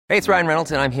Hey, it's Ryan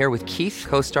Reynolds, and I'm here with Keith,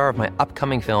 co-star of my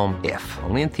upcoming film, If,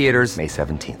 only in theaters May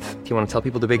 17th. Do you want to tell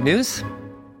people the big news?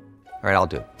 All right, I'll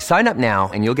do it. Sign up now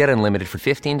and you'll get unlimited for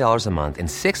 $15 a month and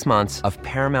 6 months of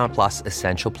Paramount Plus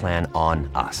Essential Plan on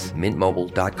us.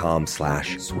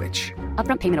 MintMobile.com/switch.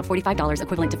 Upfront payment of $45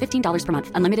 equivalent to $15 per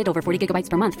month. Unlimited over 40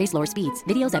 gigabytes per month. Face lower speeds.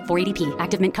 Videos at 480p.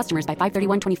 Active Mint customers by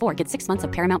 531.24 get 6 months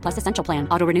of Paramount Plus Essential Plan.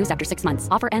 Auto renews after 6 months.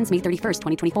 Offer ends May 31st,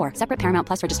 2024. Separate Paramount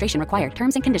Plus registration required.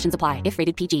 Terms and conditions apply if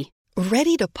rated PG.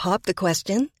 Ready to pop the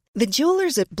question? The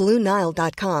jewelers at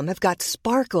BlueNile.com have got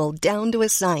sparkle down to a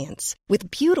science with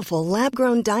beautiful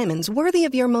lab-grown diamonds worthy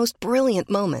of your most brilliant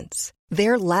moments.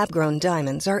 Their lab-grown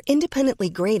diamonds are independently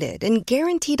graded and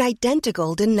guaranteed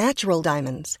identical to natural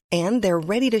diamonds, and they're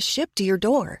ready to ship to your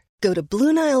door. Go to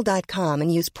BlueNile.com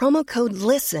and use promo code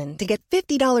LISTEN to get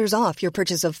 $50 off your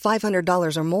purchase of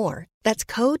 $500 or more. That's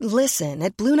code LISTEN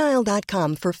at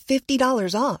BlueNile.com for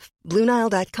 $50 off.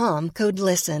 BlueNile.com, code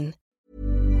LISTEN.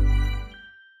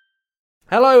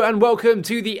 Hello and welcome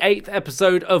to the 8th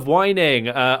episode of Whining,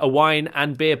 a wine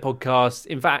and beer podcast.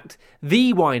 In fact,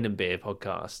 the wine and beer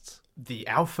podcast. The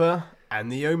Alpha and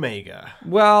the Omega.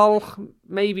 Well,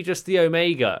 maybe just the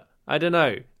Omega. I don't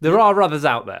know. There are others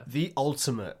out there. The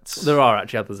ultimate. There are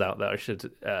actually others out there. I should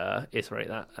iterate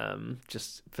that.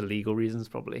 Just for legal reasons,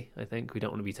 probably. I think we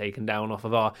don't want to be taken down off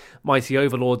of our mighty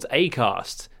overlords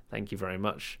Acast. Thank you very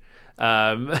much.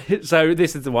 So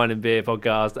this is the Wine and Beer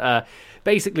podcast.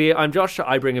 Basically, I'm Josh.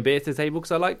 I bring a beer to the table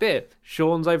because I like beer.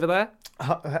 Sean's over there.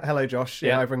 Hello, Josh.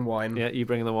 Yeah, I bring wine. Yeah, you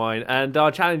bring the wine. And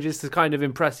our challenge is to kind of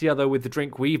impress the other with the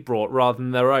drink we've brought rather than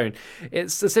their own.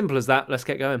 It's as simple as that. Let's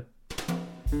get going.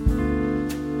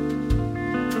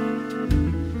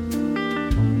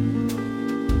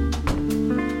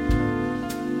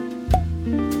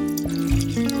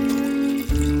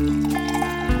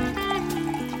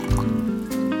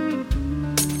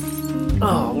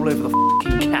 Oh, all over the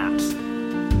fucking caps.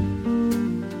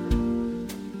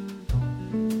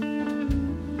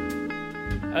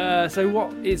 So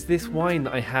what is this wine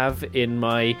that I have in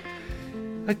my...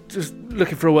 I'm just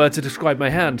looking for a word to describe my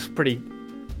hand. Pretty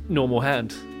normal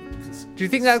hand. Do you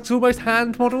think that's almost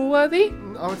hand model worthy?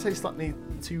 I would say slightly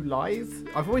too lithe.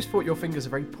 I've always thought your fingers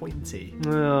are very pointy.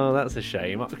 Oh, that's a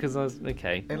shame. Because I was...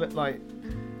 Okay. They look like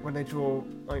when they draw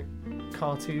like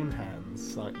cartoon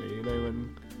hands slightly, you know,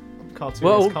 when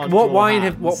cartoonists can't what draw wine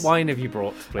hands. what wine have you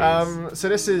brought, please? So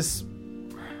this is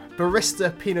Barista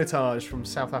Pinotage from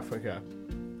South Africa.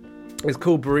 It's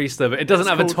called Barista, but it doesn't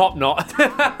have a top knot.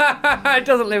 It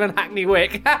doesn't live in Hackney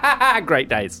Wick. Great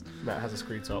days. No, it has a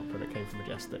screw top and it came from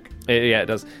Majestic. Yeah, it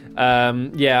does.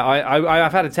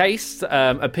 I've had a taste.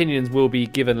 Opinions will be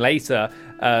given later.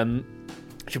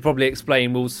 Should probably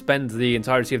explain, we'll spend the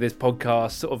entirety of this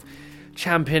podcast sort of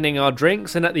championing our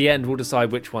drinks, and at the end we'll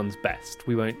decide which one's best.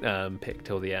 We won't pick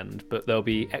till the end, but there'll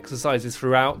be exercises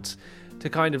throughout to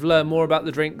kind of learn more about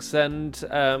the drinks and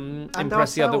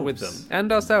impress the other with them.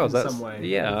 And ourselves. In some way.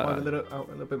 Yeah. We'll find a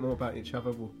little bit more about each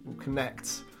other. We'll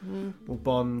connect. We'll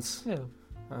bond. Yeah.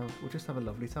 We'll just have a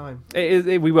lovely time.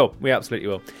 We will. We absolutely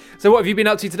will. So what have you been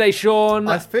up to today, Sean?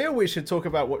 I feel we should talk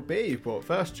about what beer you've brought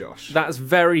first, Josh. That's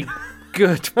very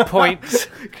good point.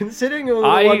 Considering you're the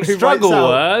one who struggle writes out,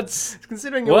 words.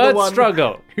 Considering you're the one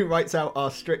struggle. who writes out our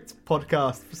strict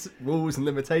podcast rules and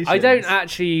limitations. I don't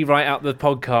actually write out the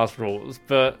podcast rules,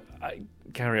 but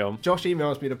carry on. Josh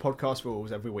emails me the podcast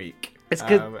rules every week. It's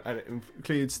good. And it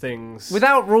includes things...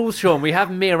 Without rules, Sean, we have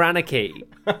mere anarchy.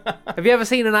 Have you ever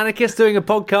seen an anarchist doing a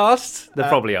podcast? There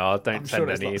probably are. Don't send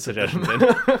any suggestions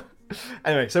in.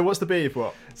 Anyway, so what's the beer you've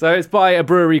brought? So it's by a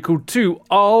brewery called Tu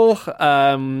Al,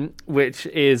 which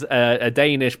is a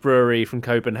Danish brewery from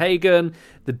Copenhagen.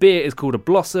 The beer is called a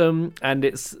Blossom, and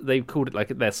they've called it like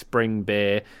their spring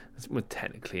beer. We're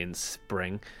technically in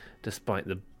spring, despite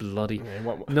the bloody...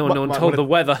 Yeah, no one told the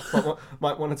weather.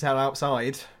 Might want to tell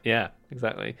outside. Yeah,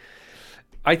 exactly.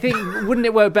 I think, wouldn't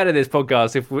it work better, this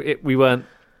podcast, if we weren't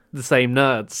the same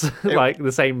nerds, like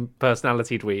the same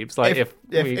personality dweebs? Like if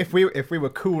we were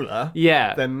cooler,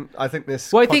 yeah, then I think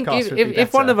this. Well, I think podcast would be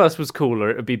if one better. of us was cooler,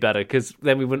 it would be better, because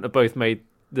then we wouldn't have both made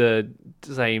the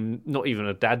same, not even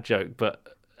a dad joke, but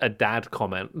a dad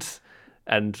comment,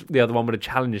 and the other one would have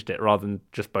challenged it rather than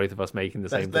just both of us making the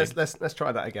same thing. Let's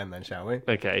try that again then, shall we?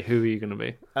 Okay, who are you going to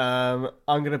be? I'm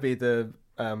going to be the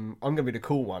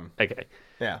cool one. Okay.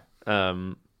 Yeah.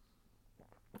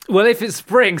 Well, if it's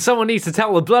spring, someone needs to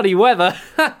tell the bloody weather.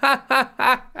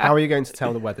 How are you going to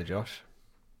tell the weather, Josh?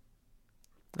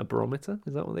 A barometer?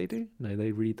 Is that what they do? No,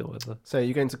 they read the weather. So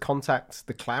you're going to contact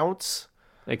the clouds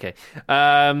Okay.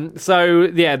 So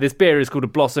yeah, this beer is called a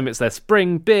Blossom. It's their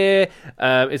spring beer.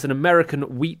 It's an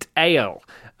American wheat ale.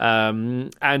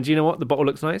 And you know what? The bottle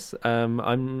looks nice. It's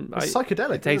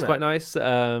psychedelic. It tastes isn't quite nice.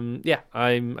 Yeah,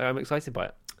 I'm excited by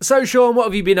it. So, Sean, what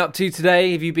have you been up to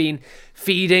today? Have you been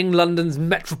feeding London's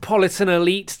metropolitan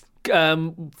elite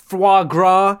foie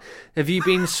gras? Have you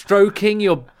been stroking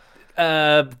your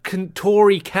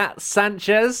Tory cat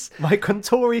Sanchez? My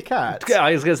Contori cat.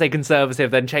 I was going to say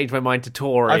conservative, then changed my mind to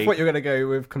Tory. I thought you were going to go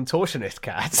with contortionist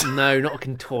cat. No, not a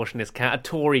contortionist cat, a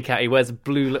Tory cat. He wears a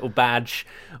blue little badge.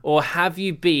 Or have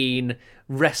you been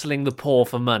wrestling the poor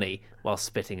for money while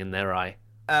spitting in their eye?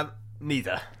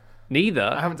 Neither. Neither?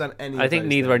 I haven't done any I of think those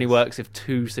neither things. only works if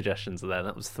 2 suggestions are there.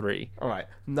 That was 3. All right,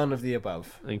 none of the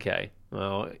above. Okay.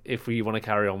 Well, if we want to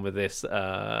carry on with this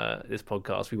this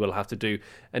podcast, we will have to do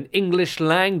an English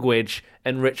language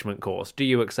enrichment course. Do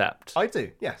you accept? I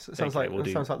do. Yes, it sounds Okay, like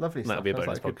sounds like lovely stuff. That'll be a Sounds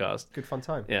bonus like podcast. Good fun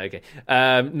time. Yeah. Okay.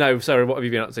 No, sorry. What have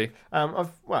you been up to? I've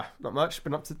not much.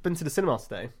 Been to the cinema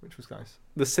today, which was nice.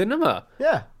 The cinema.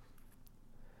 Yeah,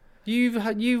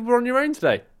 You were on your own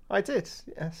today. I did.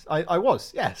 Yes, I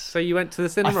was. Yes. So you went to the I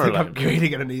cinema think alone. I'm really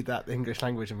going to need that English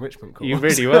language enrichment course. You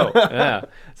really will. Yeah.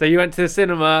 So you went to the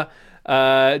cinema.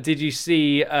 Did you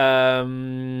see La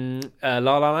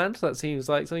La Land? That seems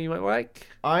like something you might like.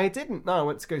 I didn't. No, I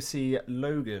went to go see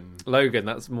Logan, Logan,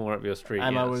 that's more up your street.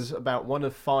 and I yes. was about one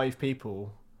of 5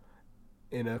 people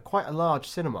in quite a large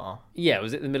cinema. Yeah,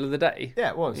 was it in the middle of the day?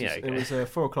 Yeah, it was. Yeah, It okay. was a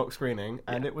 4:00 screening,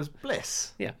 and it was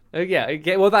bliss. Yeah. Oh, yeah.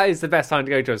 Okay. Well, that is the best time to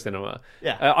go to a cinema.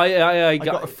 Yeah. I I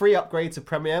got a free upgrade to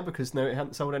Premiere because it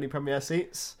hadn't sold any Premiere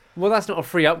seats. Well, that's not a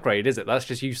free upgrade, is it? That's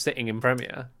just you sitting in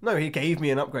Premiere. No, he gave me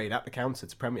an upgrade at the counter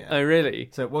to Premiere. Oh, really?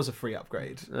 So it was a free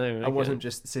upgrade. Oh, okay. I wasn't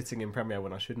just sitting in Premiere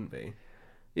when I shouldn't be.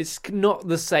 It's not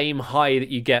the same high that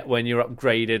you get when you're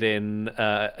upgraded in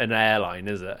an airline,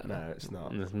 is it? No, it's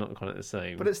not. It's not quite the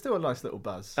same. But it's still a nice little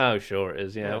buzz. Oh, sure it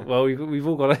is. Yeah. Yeah. Well, we've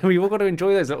all got to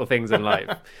enjoy those little things in life.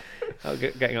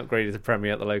 Getting upgraded to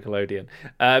Premiere at the local Odeon.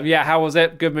 Yeah. How was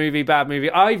it? Good movie? Bad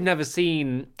movie? I've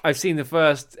seen the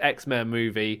first X-Men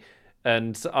movie,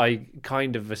 and I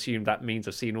kind of assumed that means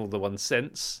I've seen all the ones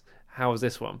since. How was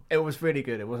this one? It was really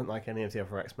good. It wasn't like any of the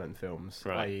other X-Men films.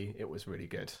 Right. i.e. it was really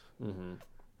good. Mm-hmm.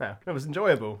 Yeah, it was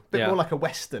enjoyable. Bit Yeah. more like a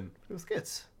Western. It was good.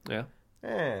 Yeah.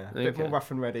 Yeah, a bit Okay. more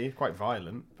rough and ready. Quite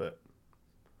violent, but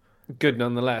Good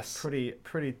nonetheless.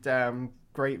 pretty damn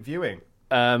great viewing.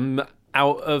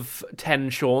 Out of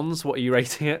 10 Sean's, what are you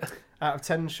rating it? Out of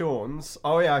 10 Sean's,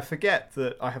 oh yeah, I forget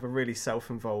that I have a really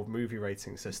self-involved movie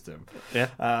rating system. Yeah.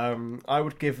 I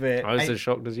would give it I was as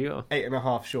shocked as you are.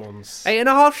 8.5 Sean's.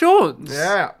 8.5 Sean's?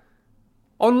 Yeah.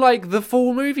 On like the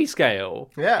full movie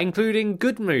scale? Yeah. Including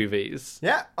good movies?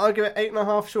 Yeah, I'll give it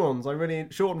 8.5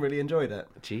 Sean's. Sean really enjoyed it.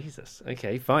 Jesus.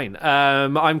 Okay, fine.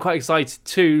 I'm quite excited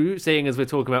too, seeing as we're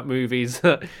talking about movies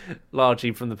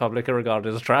largely from the public are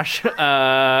regarded as trash.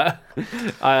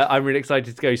 I'm really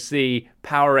excited to go see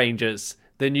Power Rangers,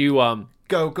 the new one.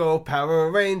 Go Power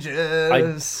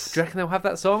Rangers! Do you reckon they'll have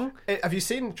that song? Have you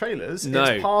seen the trailers? No.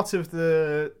 It's part of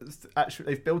the actually.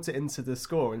 They've built it into the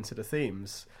score, into the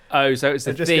themes. Oh, so it's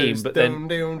the It just theme, goes but then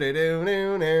dum,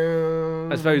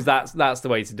 I suppose that's the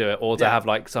way to do it, or to Yeah. have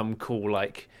like some cool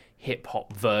like hip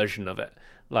hop version of it,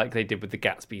 like they did with the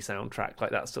Gatsby soundtrack,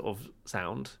 like that sort of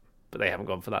sound. But they haven't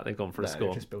gone for that; they've gone for a No,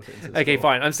 score. just built it into the Okay, score.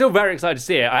 fine. I'm still very excited to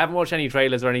see it. I haven't watched any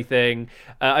trailers or anything.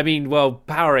 I mean, well,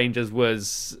 Power Rangers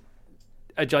was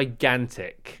a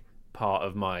gigantic part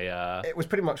of my. It was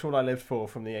pretty much all I lived for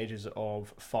from the ages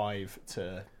of 5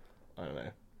 to, I don't know,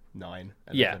 9,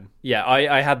 11. Yeah.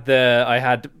 I had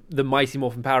the Mighty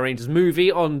Morphin Power Rangers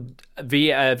movie on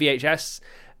VHS,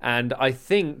 and I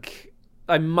think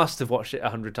I must have watched it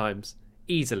 100 times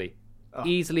easily,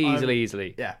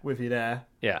 easily. Yeah, with you there.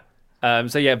 Yeah.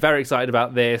 So yeah, very excited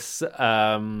about this.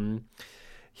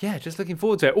 Yeah, just looking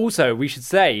forward to it. Also, we should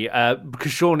say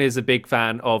because Sean is a big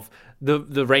fan of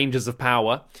the Rangers of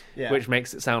Power, Yeah. which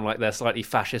makes it sound like they're slightly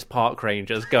fascist park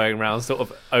rangers going around sort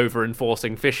of over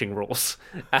enforcing fishing rules.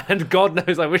 And God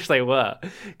knows, I wish they were.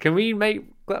 Can we make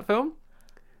that film?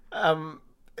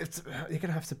 You're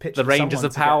gonna have to pitch The it to Rangers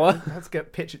someone of to have to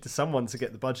pitch it to someone to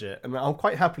get the budget, and I'll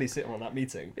quite happily sit on that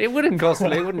meeting. It wouldn't cost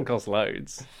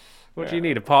loads. What do you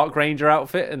need? A park ranger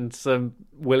outfit and some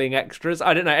willing extras?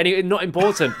 I don't know. Anyway, not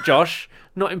important, Josh.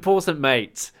 Not important,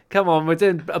 mate. Come on, we're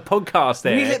doing a podcast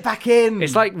here. Reel it back in.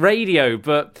 It's like radio,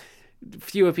 but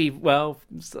fewer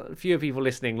people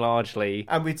listening largely,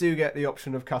 and we do get the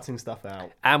option of cutting stuff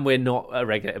out. and we're not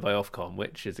regulated by Ofcom,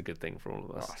 which is a good thing for all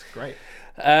of us. That's great.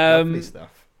 Um, Lovely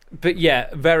stuff. But yeah,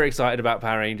 very excited about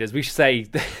Power Rangers. We should say,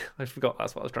 I forgot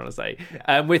that's what I was trying to say.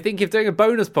 We're thinking of doing a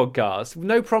bonus podcast.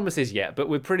 No promises yet, but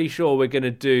we're pretty sure we're going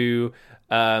to do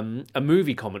a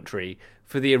movie commentary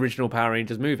for the original Power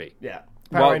Rangers movie. Yeah.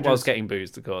 Whilst getting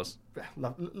boozed, of course.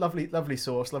 Lovely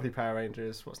sauce, lovely Power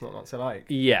Rangers. What's not to like?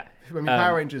 Yeah. I mean,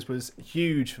 Power Rangers was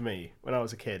huge for me when I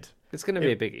was a kid. It's going to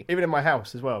be a biggie. Even in my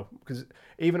house as well. Because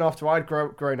even after I'd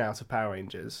grown out of Power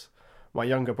Rangers, my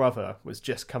younger brother was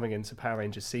just coming into Power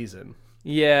Rangers season.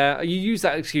 Yeah, you used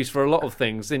that excuse for a lot of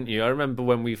things, didn't you? I remember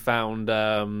when we found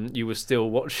you were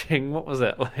still watching, what was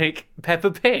it, like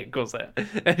Peppa Pig, was it?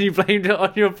 And you blamed it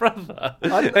on your brother.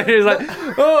 And he was like,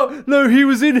 oh, no, he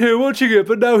was in here watching it,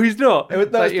 but now he's not. You're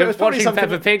watching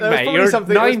Peppa Pig, mate. You're a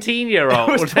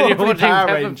 19-year-old and you're watching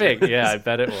Peppa Pig. Yeah, I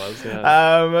bet it was.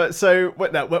 Yeah. So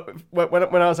when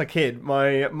I was a kid,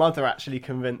 my mother actually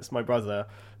convinced my brother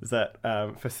that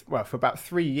for about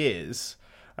 3 years...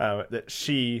 that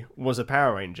she was a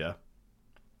Power Ranger.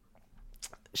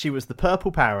 She was the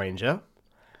purple Power Ranger.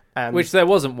 And which there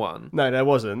wasn't one. No, there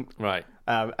wasn't. Right.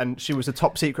 And she was a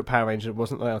top secret Power Ranger that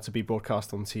wasn't allowed to be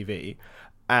broadcast on TV.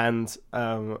 And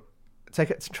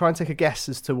try and take a guess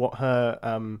as to what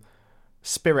her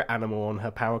spirit animal on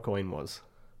her power coin was.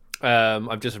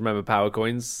 I've just remembered power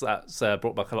coins. That's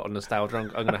brought back a lot of nostalgia. I'm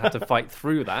going to have to fight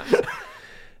through that.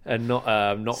 And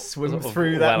not swim sort of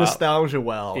through that nostalgia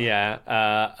well. Yeah,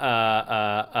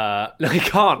 I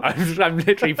can't. I'm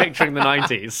literally picturing the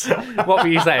 90s. What were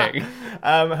you saying?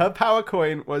 Her power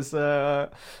coin was a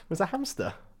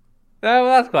hamster. Oh,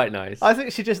 well, that's quite nice. I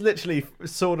think she just literally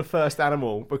saw the first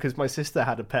animal because my sister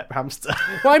had a pet hamster.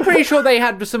 Well, I'm pretty sure they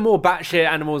had some more batshit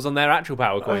animals on their actual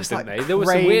power coins, didn't they? There were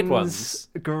some weird ones.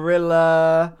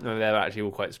 Gorilla. No, they were actually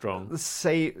all quite strong. The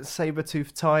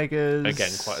saber-toothed tigers. Again,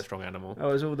 quite a strong animal.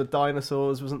 Oh, it was all the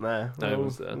dinosaurs, wasn't there? No, it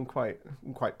was all quite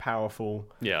powerful.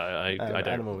 Yeah, I don't.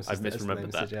 Animals, I've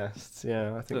misremembered that. Suggests.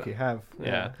 Yeah, I think you have.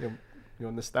 Yeah.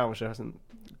 Your nostalgia hasn't.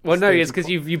 Well, no, it's because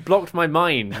you blocked my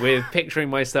mind with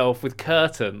picturing myself with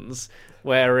curtains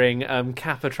wearing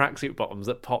Kappa tracksuit bottoms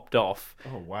that popped off.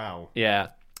 Oh, wow. Yeah.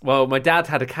 Well, my dad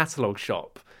had a catalogue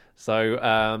shop, so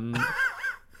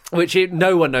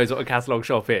no one knows what a catalogue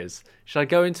shop is. Should I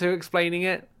go into explaining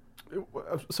it?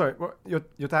 Sorry, what, your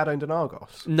dad owned an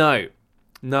Argos? No.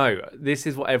 This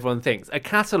is what everyone thinks. A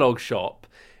catalogue shop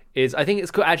is, I think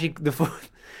it's called, actually the full.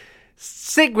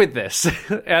 Stick with this.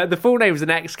 The full name is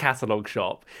an X-catalogue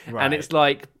shop, right. And it's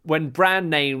like when brand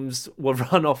names were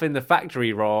run off in the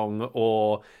factory wrong,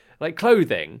 or like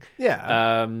clothing.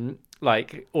 Yeah.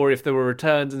 Or if there were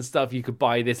returns and stuff, you could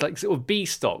buy this like sort of B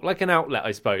stock, like an outlet,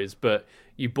 I suppose, but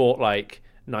you bought like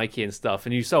Nike and stuff,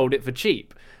 and you sold it for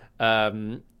cheap.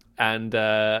 Yeah,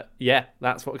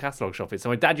 that's what a catalogue shop is. So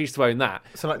my dad used to own that.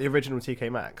 So like the original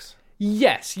TK Maxx.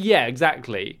 Yes, yeah,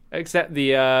 exactly. Except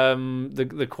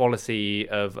the quality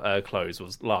of clothes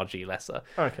was largely lesser.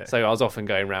 Okay. So I was often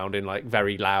going around in like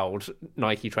very loud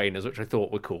Nike trainers, which I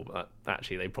thought were cool, but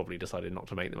actually they probably decided not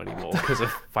to make them anymore because of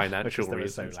financial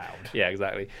reasons. They were so loud. Yeah,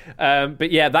 exactly.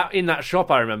 But yeah, that in that shop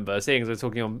I remember seeing, as I was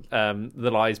talking on The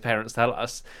Lies Parents Tell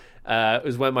Us.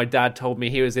 Was when my dad told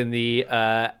me he was in the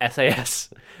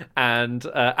SAS, and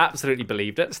absolutely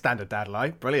believed it. Standard dad lie,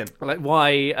 brilliant. Like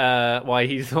why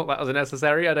he thought that was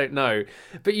necessary, I don't know.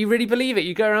 But you really believe it.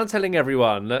 You go around telling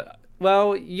everyone that,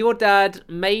 well, your dad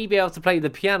may be able to play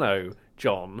the piano,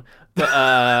 John, but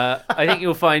I think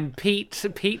you'll find Pete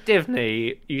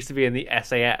Divney used to be in the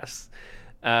SAS.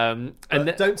 And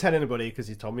don't tell anybody because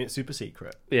he told me it's super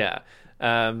secret. Yeah.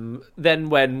 Then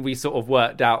when we sort of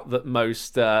worked out that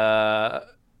most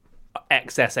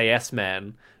ex-SAS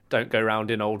men don't go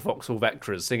around in old Vauxhall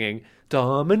Vectras singing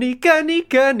Dominica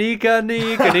Nika Nika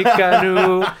Nika Nika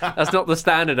Nu. That's not the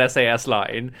standard SAS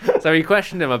line. So he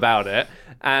questioned him about it,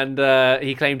 and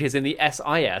he claimed he's in the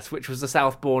SIS, which was the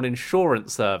Southbourne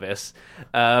Insurance Service.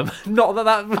 Not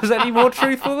that was any more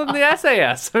truthful than the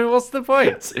SAS. So what's the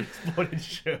point? What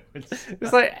insurance?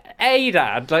 It's like, hey,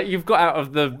 Dad, like you've got out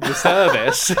of the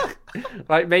service.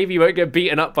 Like maybe you won't get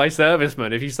beaten up by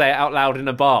servicemen if you say it out loud in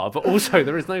a bar. But also,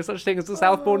 there is no such thing as the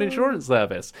Southbourne Insurance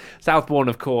Service. Southbourne,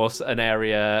 of course, an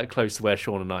area close to where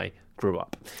Sean and I grew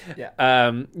up.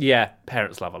 Yeah.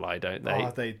 Parents love a lie, don't they?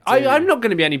 Oh, they do. I'm not going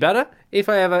to be any better if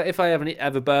I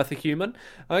ever birth a human.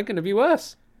 I'm going to be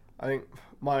worse. I think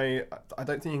I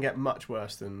don't think you can get much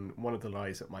worse than one of the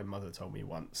lies that my mother told me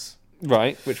once.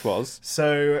 Right, which was?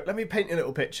 So let me paint a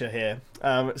little picture here.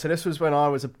 So this was when I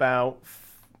was about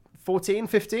 14,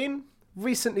 15.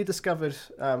 Recently discovered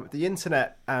the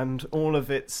internet and all of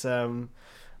its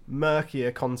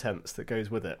murkier contents that goes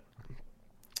with it.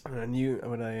 And I knew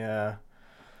when a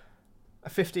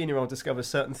 15-year-old discovers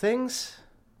certain things,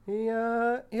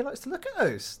 he likes to look at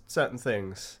those certain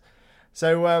things.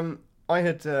 So I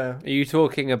had. Are you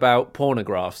talking about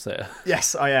pornographs here?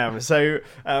 Yes, I am. So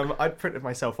I printed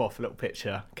myself off a little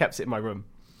picture, kept it in my room.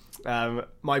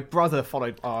 My brother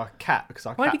followed our cat because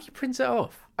our Why cat. did you print it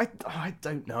off? I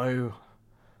don't know.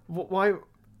 Why?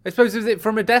 I suppose, was it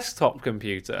from a desktop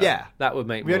computer? Yeah. That would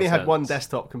make We more only had sense. one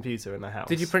desktop computer in the house.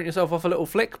 Did you print yourself off a little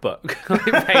flick book?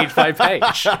 Like page by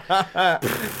page? Would have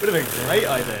been a great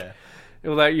idea.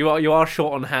 Although you are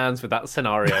short on hands with that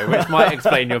scenario, which might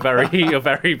explain your very,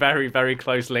 very, very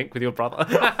close link with your brother.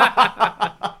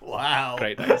 Wow.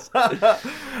 Great days.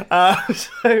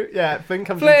 So, yeah, Flynn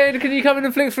comes in. Flynn, can you come in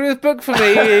and flick through this book for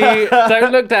me?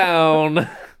 Don't look down.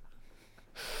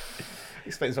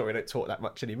 Explains why we don't talk that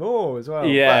much anymore as well.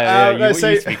 Yeah, But, you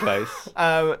used to be close.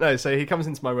 So he comes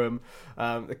into my room.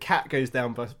 The cat goes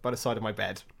down by the side of my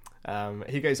bed.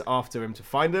 He goes after him to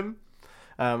find him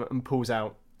and pulls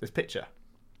out this picture.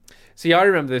 See, I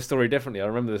remember this story differently. I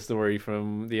remember the story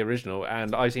from the original,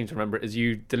 and I seem to remember it as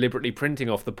you deliberately printing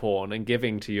off the porn and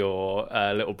giving to your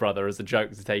little brother as a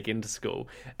joke to take into school.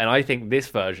 And I think this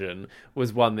version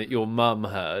was one that your mum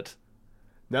heard.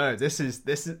 No, this is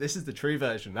the true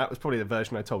version. That was probably the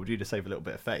version I told you to save a little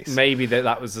bit of face. Maybe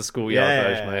that was the schoolyard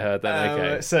version I heard then.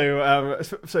 Okay.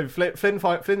 So Flynn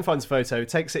finds a photo,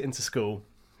 takes it into school.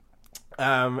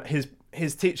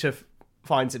 His teacher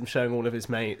finds him showing all of his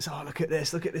mates. Oh, look at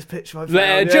this picture I've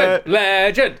found.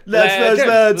 Legend!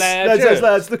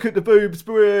 Lads, look at the boobs,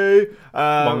 bro.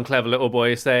 One clever little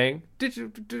boy is saying,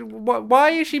 why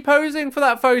is she posing for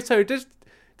that photo? Does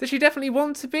she definitely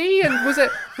want to be? And was it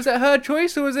her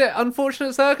choice, or was it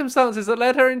unfortunate circumstances that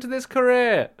led her into this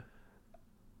career?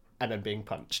 And then being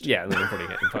punched. Yeah, and then probably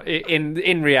getting punched.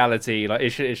 In reality, like it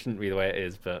shouldn't be the way it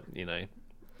is, but you know,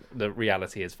 the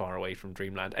reality is far away from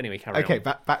dreamland. Anyway, carry on. Okay,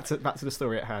 back to the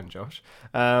story at hand, Josh.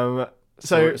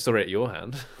 Story at your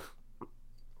hand.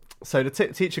 So the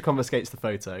teacher confiscates the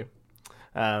photo,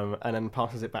 and then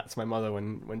passes it back to my mother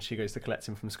when she goes to collect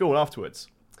him from school afterwards.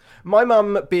 My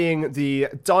mum, being the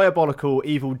diabolical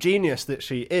evil genius that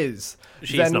she is,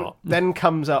 then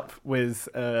comes up with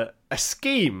a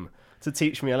scheme to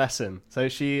teach me a lesson. So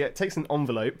she takes an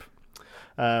envelope,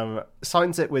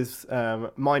 signs it with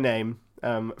my name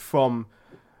from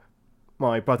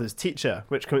my brother's teacher,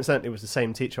 which coincidentally was the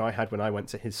same teacher I had when I went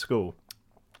to his school.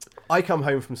 I come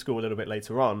home from school a little bit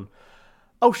later on.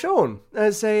 Oh, Sean,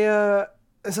 there's a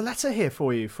letter here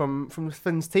for you from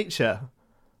Finn's teacher.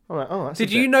 I'm like, oh, that's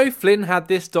Did you know Flynn had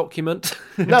this document?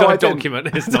 No, I didn't.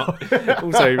 Document is not.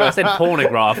 Also, I said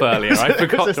pornograph earlier. I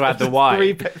forgot to add the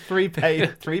Y. Three page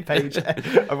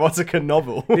erotica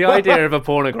novel. The idea of a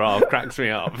pornograph cracks me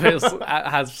up. It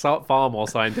has far more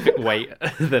scientific weight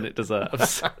than it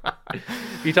deserves.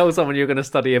 If you told someone you're going to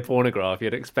study a pornograph,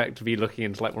 you'd expect to be looking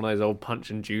into like one of those old Punch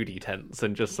and Judy tents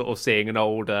and just sort of seeing an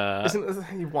old... Isn't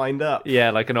it you wind up?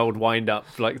 Yeah, like an old wind-up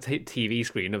like TV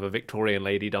screen of a Victorian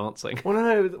lady dancing. Well,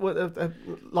 no,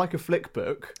 like a flick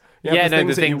book. The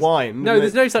things you wind. No,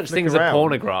 there's no such thing as a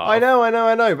pornograph. I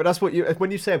know. But that's what when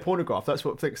you say a pornograph, that's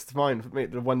what flicks to mind for me.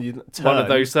 The one you turn. One of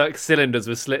those cylinders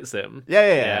with slits in.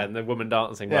 Yeah. And the woman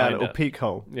dancing. Yeah, behind a little it. peek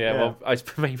hole. Yeah, well,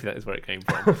 maybe that is where it came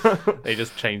from. They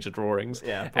just changed the drawings.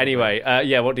 Yeah. Probably.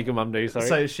 Anyway, what did your mum do? Sorry.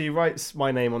 So she writes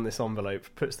my name on this envelope,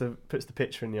 puts the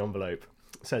picture in the envelope,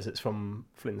 says it's from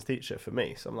Flynn's teacher for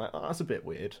me. So I'm like, oh, that's a bit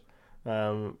weird.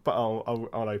 But I'll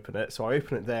open it. So I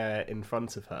open it there in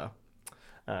front of her.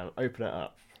 Open it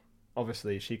up.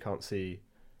 Obviously, she can't see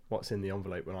what's in the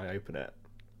envelope when I open it.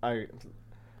 I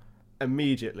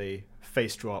immediately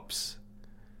face drops,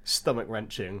 stomach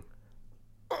wrenching.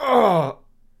 Oh,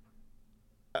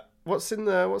 what's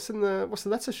the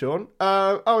letter, Sean?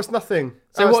 It's nothing.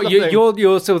 So it's nothing.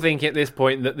 you're still thinking at this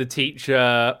point that the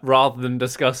teacher, rather than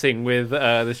discussing with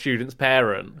the student's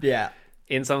parent, Yeah.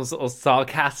 in some sort of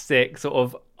sarcastic sort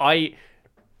of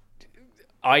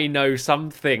I know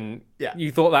something. Yeah.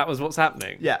 You thought that was what's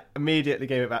happening. Yeah, immediately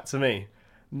gave it back to me,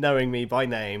 knowing me by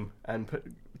name and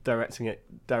directing it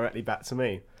directly back to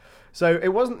me. So it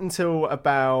wasn't until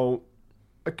about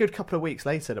a good couple of weeks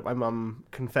later that my mum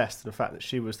confessed to the fact that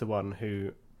she was the one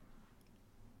who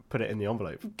put it in the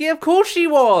envelope. Yeah, of course she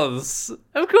was.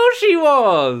 Of course she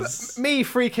was. Me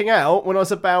freaking out when I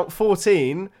was about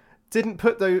 14 didn't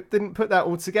put that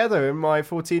all together in my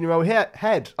 14-year-old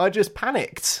head. I just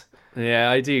panicked. Yeah,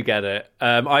 I do get it.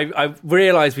 I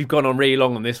realise we've gone on really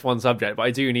long on this one subject, but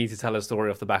I do need to tell a story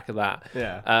off the back of that.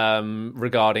 Yeah.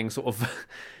 Regarding sort of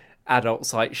adult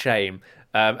site shame.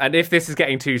 And if this is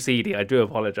getting too seedy, I do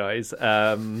apologise.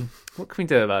 What can we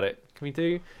do about it?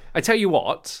 I tell you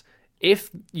what, if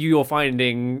you're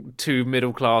finding two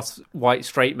middle-class white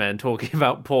straight men talking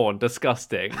about porn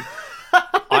disgusting,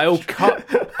 I'll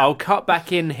cut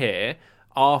back in here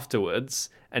afterwards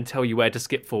and tell you where to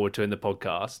skip forward to in the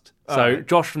podcast. So right.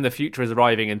 Josh from the future is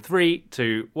arriving in 3,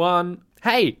 2, 1.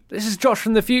 Hey, this is Josh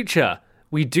from the future.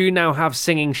 We do now have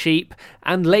singing sheep,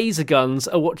 and laser guns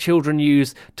are what children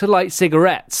use to light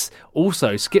cigarettes.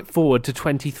 Also, skip forward to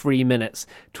 23 minutes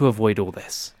to avoid all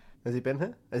this. Has he been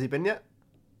here? Has he been yet?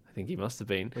 I think he must have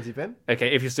been. Has he been?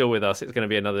 Okay, if you're still with us, it's going to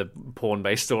be another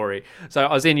porn-based story. So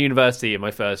I was in university in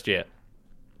my first year.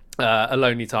 A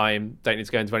lonely time. Don't need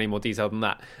to go into any more detail than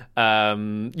that.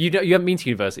 You haven't been to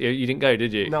university. You didn't go,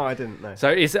 did you? No, I didn't. No. So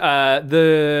it's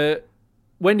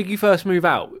when did you first move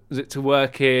out? Was it to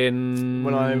work in?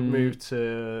 When I moved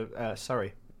to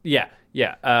Surrey. Yeah.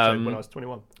 So when I was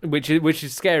 21. Which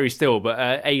is scary still,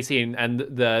 but 18 and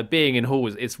the being in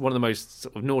halls, it's one of the most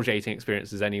sort of nauseating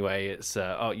experiences anyway. It's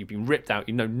you've been ripped out.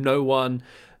 You know no one.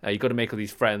 You've got to make all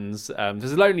these friends.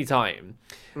 There's a lonely time,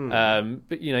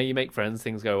 but you know you make friends,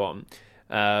 things go on.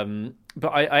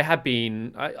 But I had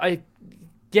been,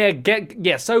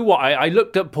 So what? I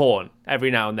looked at porn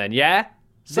every now and then. Yeah.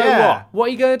 So what? What are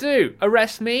you gonna do?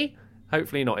 Arrest me?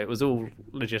 Hopefully not. It was all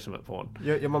legitimate porn.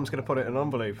 Your mum's going to put it in an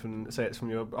envelope and say it's from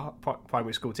your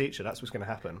primary school teacher. That's what's going to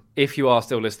happen. If you are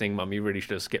still listening, Mum, you really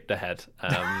should have skipped ahead,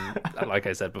 like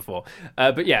I said before.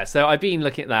 But yeah, so I've been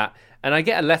looking at that, and I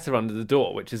get a letter under the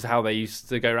door, which is how they used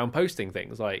to go around posting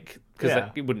things, like,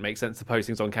 because it wouldn't make sense to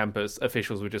postings on campus.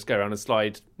 Officials would just go around and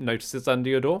slide notices under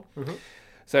your door. Mm-hmm.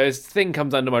 So this thing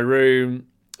comes under my room,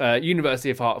 University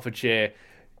of Hertfordshire.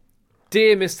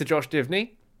 Dear Mr. Josh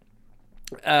Divney,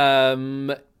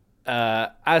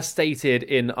 as stated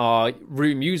in our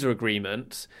room user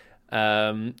agreement,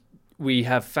 we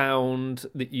have found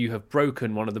that you have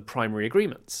broken one of the primary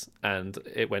agreements, and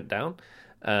it went down.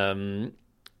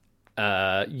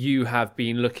 You have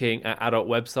been looking at adult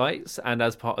websites, and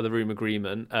as part of the room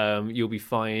agreement, you'll be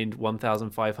fined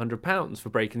 £1,500 for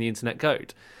breaking the internet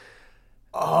code.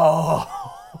 Oh,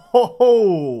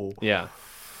 yeah.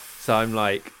 So I'm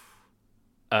like,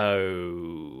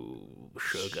 oh,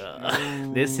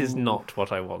 sugar. This is not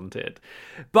what I wanted.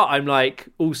 But I'm like,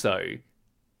 also,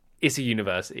 it's a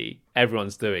university.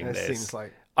 Everyone's doing this. Seems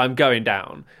like... I'm going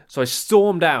down. So I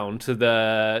stormed down to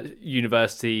the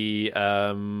university.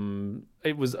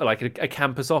 It was like a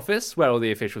campus office where all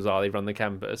the officials are. They run the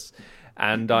campus.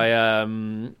 And I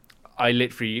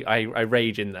literally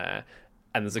rage in there.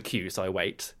 And there's a queue, so I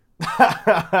wait.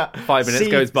 5 minutes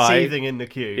goes by. Seething in the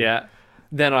queue. Yeah.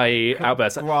 Then I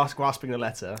outburst. Grasping the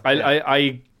letter.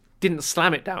 I didn't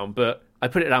slam it down, but I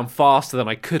put it down faster than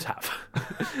I could have.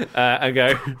 And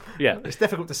go, yeah. It's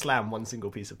difficult to slam one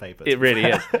single piece of paper. It really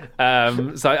is.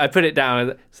 So I put it down.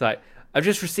 It's like, I've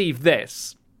just received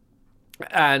this.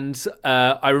 And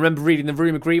I remember reading the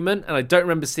room agreement, and I don't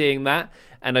remember seeing that.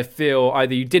 And I feel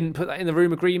either you didn't put that in the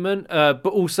room agreement, but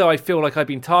also I feel like I've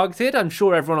been targeted. I'm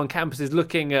sure everyone on campus is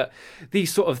looking at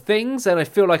these sort of things, and I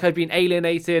feel like I've been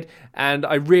alienated, and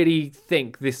I really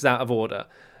think this is out of order,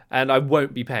 and I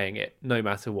won't be paying it no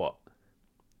matter what.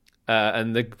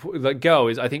 And the girl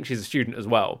is, I think she's a student as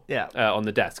well, on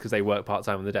the desk, because they work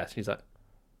part-time on the desk. She's like,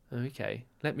 okay,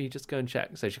 let me just go and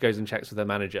check. So she goes and checks with her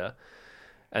manager,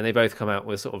 and they both come out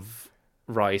with sort of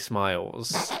wry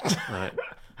smiles. Right.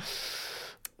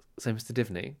 So, Mr.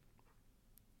 Divney,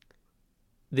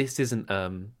 this isn't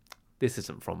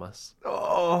from us.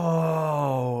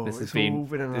 Oh, this has been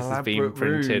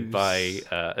printed by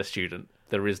a student.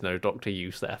 There is no Dr.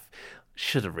 Youssef.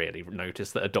 Should have really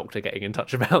noticed that a doctor getting in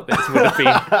touch about this would have been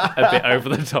a bit over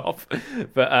the top.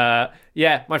 But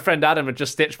yeah, my friend Adam had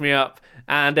just stitched me up,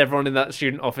 and everyone in that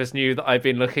student office knew that I'd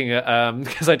been looking at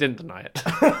because I didn't deny it.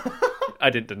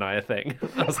 I didn't deny a thing.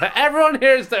 I was like, everyone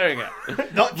here is doing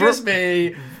it. Not just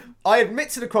me. I admit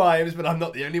to the crimes, but I'm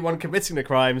not the only one committing the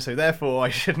crime, so therefore I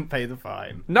shouldn't pay the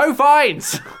fine. No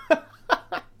fines!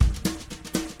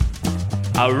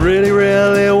 I really,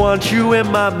 really want you in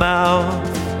my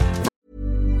mouth.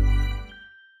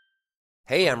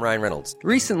 Hey, I'm Ryan Reynolds.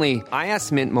 Recently, I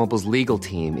asked Mint Mobile's legal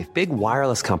team if big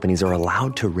wireless companies are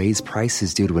allowed to raise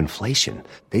prices due to inflation.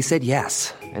 They said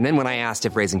yes. And then when I asked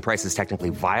if raising prices technically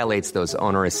violates those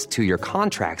onerous 2-year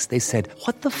contracts, they said,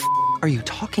 what the f*** are you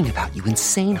talking about, you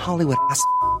insane Hollywood ass f-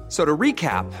 So to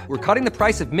recap, we're cutting the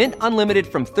price of Mint Unlimited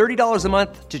from $30 a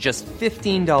month to just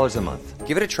 $15 a month.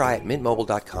 Give it a try at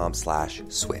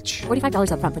mintmobile.com/switch.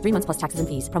 $45 up front for 3 months plus taxes and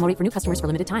fees. Promo rate for new customers for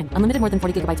limited time. Unlimited more than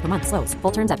 40 gigabytes per month. Slows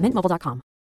full terms at mintmobile.com.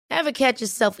 Ever catch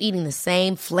yourself eating the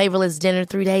same flavorless dinner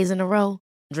 3 days in a row?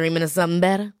 Dreaming of something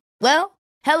better? Well,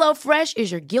 HelloFresh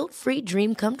is your guilt-free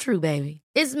dream come true, baby.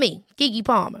 It's me, Keke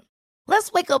Palmer.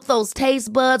 Let's wake up those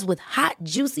taste buds with hot,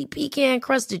 juicy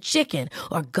pecan-crusted chicken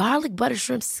or garlic butter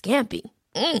shrimp scampi.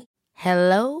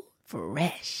 Hello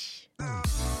Fresh.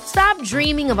 Stop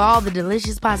dreaming of all the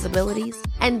delicious possibilities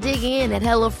and dig in at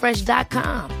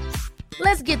HelloFresh.com.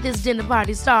 Let's get this dinner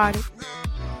party started.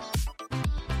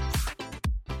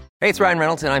 Hey, it's Ryan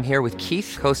Reynolds, and I'm here with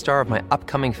Keith, co-star of my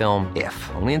upcoming film,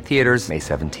 If, only in theaters May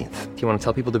 17th. Do you want to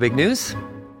tell people the big news?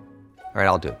 All right,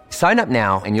 I'll do it. Sign up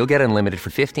now and you'll get unlimited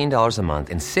for $15 a month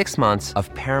and 6 months of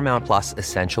Paramount Plus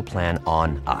Essential Plan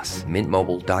on us.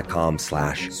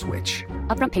 MintMobile.com/switch.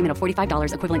 Upfront payment of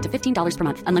 $45 equivalent to $15 per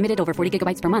month. Unlimited over 40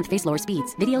 gigabytes per month. Face lower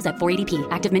speeds. Videos at 480p.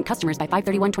 Active Mint customers by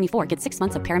 531.24 get 6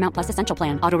 months of Paramount Plus Essential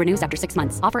Plan. Auto renews after 6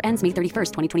 months. Offer ends May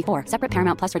 31st, 2024. Separate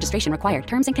Paramount Plus registration required.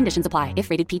 Terms and conditions apply if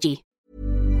rated PG.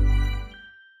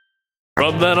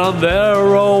 From then on there,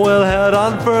 oh, we'll head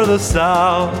on further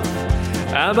south.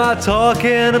 Am I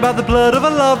talking about the blood of a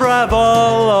love rival?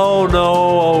 Oh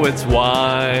no, it's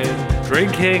wine.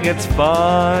 Drinking, it's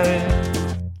fine.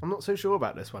 I'm not so sure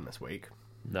about this one this week.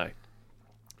 No.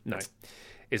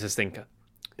 It's a stinker.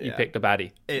 You Yeah. picked a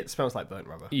baddie. It smells like burnt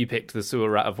rubber. You picked the sewer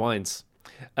rat of wines.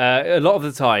 A lot of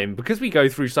the time, because we go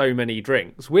through so many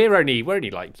drinks, we're only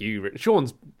like you.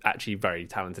 Sean's actually very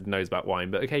talented, knows about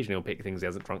wine, but occasionally he'll pick things he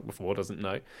hasn't drunk before, doesn't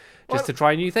know, just to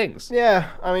try new things. Yeah,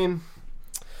 I mean,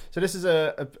 so this is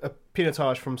a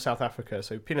Pinotage from South Africa.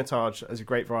 So Pinotage, as a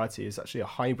grape variety, is actually a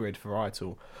hybrid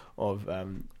varietal of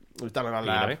we've done in our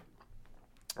lab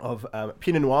of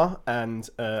Pinot Noir and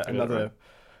another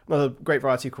grape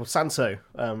variety called Sanso,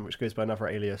 which goes by another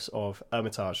alias of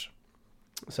Hermitage.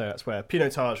 So that's where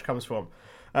Pinotage comes from,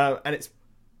 and it's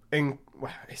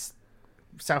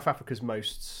South Africa's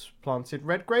most planted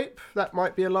red grape. That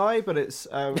might be a lie, but it's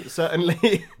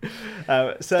certainly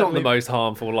It's not the most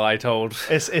harmful lie told.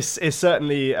 It's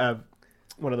certainly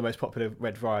one of the most popular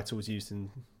red varietals used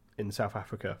in South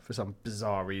Africa for some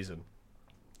bizarre reason.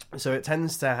 So it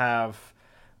tends to have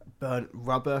burnt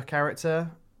rubber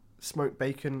character, smoked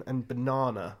bacon, and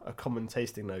banana are common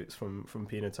tasting notes from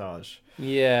Pinotage.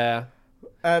 Yeah.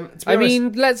 I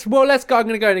mean, let's go. I'm going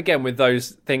to go in again with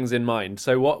those things in mind.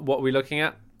 So what are we looking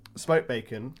at? Smoked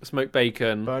bacon,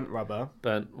 burnt rubber,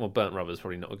 burnt rubber is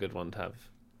probably not a good one to have.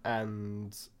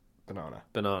 and banana.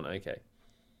 Banana, okay.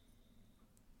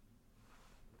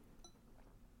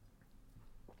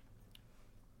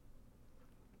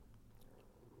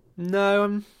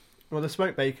 No, Well, the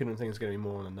smoked bacon and things are going to be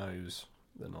more on the nose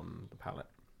than on the palate.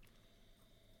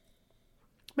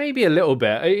 maybe a little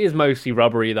bit. It is mostly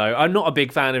rubbery, though. I'm not a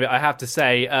big fan of it, I have to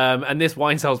say. And this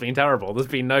wine style's been terrible. There's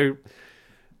been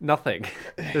nothing.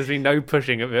 There's been no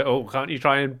pushing of it all. Can't you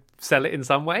try and sell it in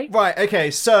some way? Right,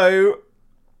 okay, so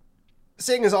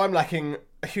seeing as I'm lacking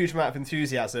a huge amount of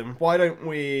enthusiasm, why don't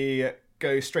we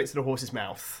go straight to the horse's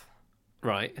mouth?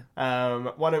 Right.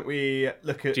 Why don't we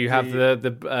look at... Do you have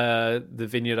the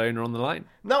vineyard owner on the line?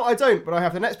 No, I don't, but I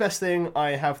have the next best thing.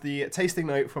 I have the tasting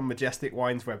note from Majestic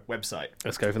Wine's website.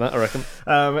 Let's go for that, I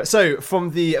reckon. So, from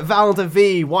the Val de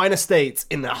Vie wine estate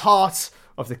in the heart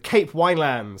of the Cape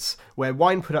Winelands, where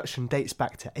wine production dates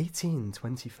back to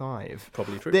 1825.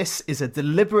 Probably true. This is a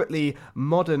deliberately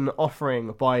modern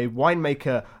offering by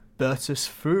winemaker Bertus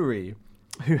Fourie,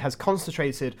 who has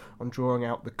concentrated on drawing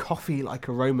out the coffee-like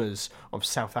aromas of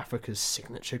South Africa's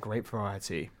signature grape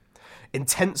variety.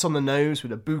 Intense on the nose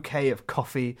with a bouquet of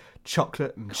coffee,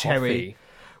 chocolate and cherry,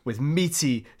 with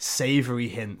meaty, savoury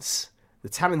hints. The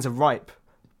tannins are ripe,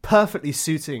 perfectly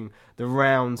suiting the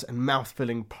round and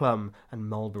mouth-filling plum and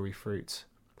mulberry fruit.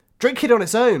 Drink it on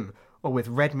its own, or with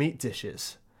red meat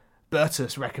dishes.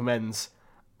 Bertus recommends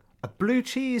a blue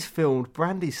cheese-filled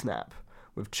brandy snap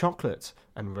with chocolate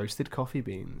and roasted coffee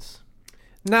beans.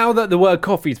 Now that the word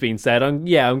coffee's been said, I'm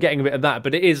getting a bit of that,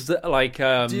 but it is like...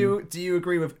 Do you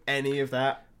agree with any of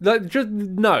that? No,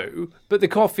 but the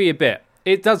coffee a bit.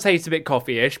 It does taste a bit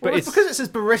coffee-ish, but it's because it says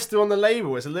barista on the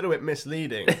label. It's a little bit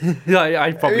misleading.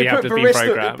 I probably have to be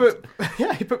programmed.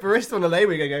 You put barista on the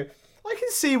label, you're going to go, I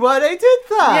can see why they did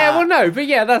that. Yeah, well, no, but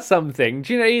yeah, that's something.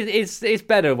 Do you know, it's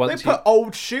better once they put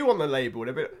old shoe on the label.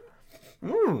 They're a bit...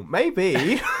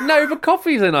 maybe. No, but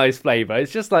coffee's a nice flavour.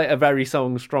 It's just like a very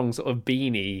strong sort of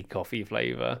beanie coffee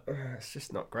flavour. It's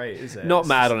just not great, is it? Not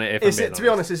mad on it, if I'm being honest. To be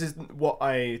honest, this is what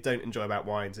I don't enjoy about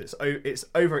wines. It's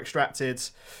over-extracted.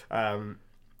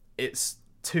 It's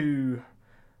too...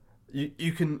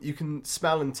 You can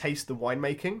smell and taste the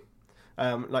winemaking.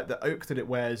 Like the oak that it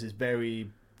wears is very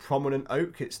prominent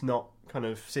oak. It's not kind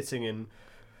of sitting in...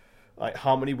 like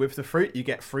harmony with the fruit. You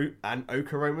get fruit and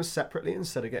oak aromas separately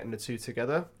instead of getting the two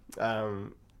together,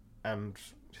 and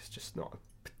it's just not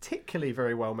a particularly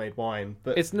very well made wine,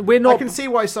 but we're not. I can see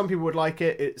why some people would like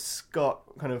it. It's got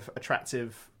kind of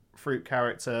attractive fruit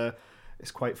character.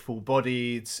 It's quite full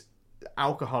bodied.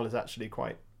 Alcohol is actually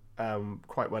quite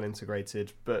well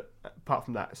integrated, but apart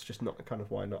from that, it's just not the kind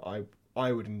of wine that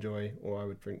I would enjoy or I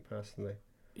would drink personally.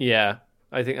 Yeah,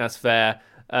 I think that's fair.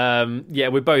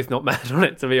 We're both not mad on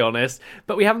it, to be honest.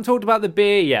 But we haven't talked about the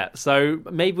beer yet, so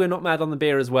maybe we're not mad on the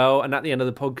beer as well. And at the end of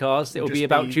the podcast, it'll be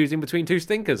about choosing between two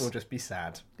stinkers. We'll just be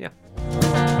sad. Yeah.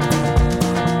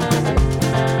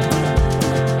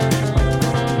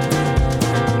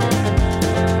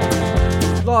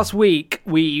 Last week,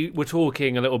 we were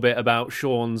talking a little bit about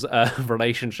Sean's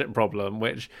relationship problem,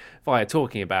 which, via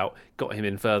talking about, got him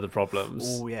in further problems.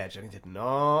 Oh, yeah, Jenny did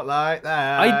not like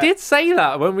that. I did say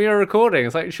that when we were recording.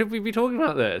 It's like, should we be talking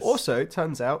about this? Also, it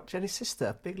turns out, Jenny's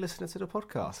sister, big listener to the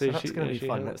podcast. So that's going to be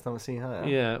fun next time I see her.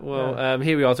 Yeah, well,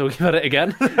 here we are talking about it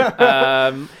again.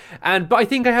 But I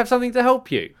think I have something to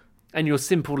help you and your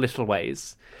simple little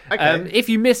ways. Okay. If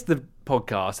you missed the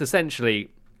podcast,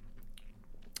 essentially,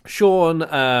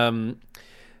 Sean,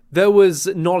 there was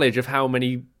knowledge of how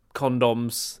many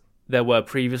condoms there were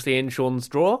previously in Sean's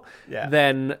drawer. Yeah.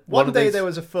 Then one day there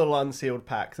was a full unsealed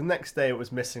pack. The next day it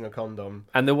was missing a condom.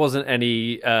 And there wasn't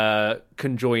any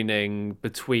conjoining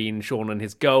between Sean and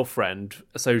his girlfriend.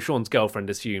 So Sean's girlfriend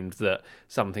assumed that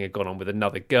something had gone on with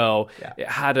another girl. Yeah. It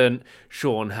hadn't.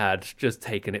 Sean had just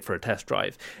taken it for a test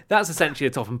drive. That's essentially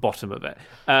the top and bottom of it.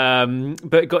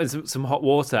 But it got in some hot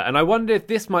water. And I wonder if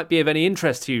this might be of any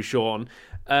interest to you, Sean.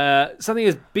 Something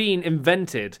has been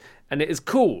invented, and it is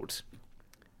called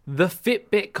the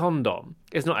Fitbit condom.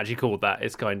 It's not actually called that.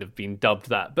 It's kind of been dubbed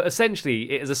that. But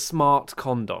essentially, it is a smart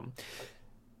condom.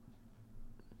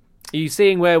 Are you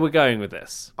seeing where we're going with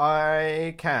this?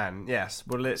 I can, yes.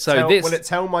 Will it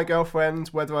tell my girlfriend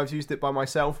whether I've used it by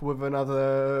myself or with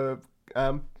another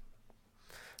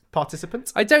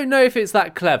participant? I don't know if it's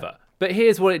that clever, but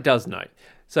here's what it does know.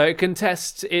 So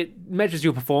it measures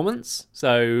your performance,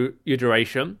 so your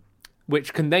duration,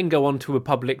 which can then go onto a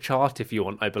public chart if you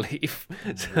want, I believe.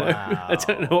 So Wow. I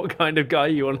don't know what kind of guy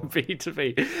you want to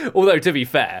be. Although, to be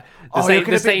fair, the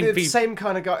same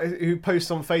kind of guy who posts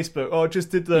on Facebook. Oh, just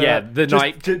did the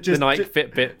Nike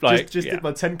Fitbit. Did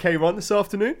my 10k run this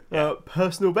afternoon.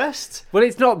 Personal best. Well,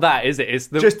 it's not that, is it? It's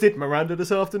Just did Miranda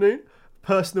this afternoon.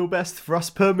 Personal best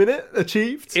thrust per minute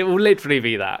achieved. It will literally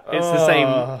be that. It's the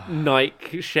same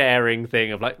Nike sharing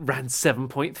thing of like, ran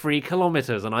 7.3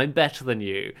 kilometers and I'm better than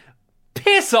you.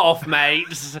 Piss off,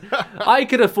 mate. I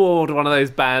could afford one of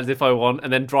those bands if I want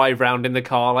and then drive round in the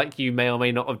car like you may or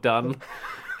may not have done.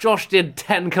 Josh did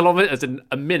 10 kilometres in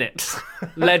a minute.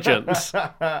 Legend.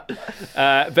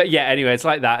 But yeah, anyway, it's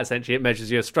like that, essentially. It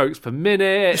measures your strokes per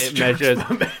minute.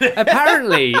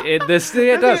 Apparently, it does.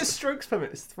 It's strokes per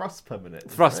minute. It's thrust per minute.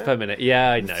 Thrust per minute.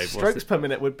 Yeah, I know. Strokes per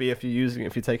minute would be if you're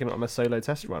taking it on a solo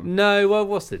test run. No, well,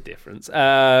 what's the difference?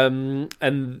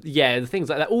 And yeah, the things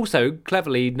like that. Also,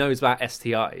 cleverly knows about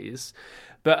STIs.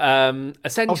 But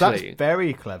essentially... Oh, that's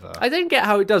very clever. I don't get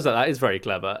how it does that. That is very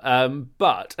clever.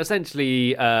 But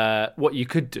essentially, what you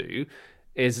could do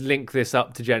is link this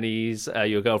up to Jenny's,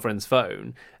 your girlfriend's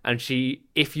phone, and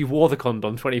if you wore the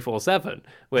condom 24/7,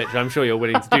 which I'm sure you're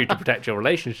willing to do to protect your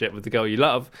relationship with the girl you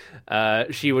love,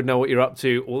 she would know what you're up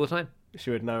to all the time.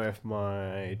 She would know if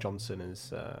my Johnson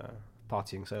is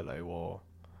partying solo or...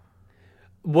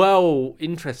 Well,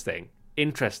 interesting.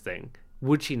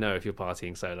 Would she know if you're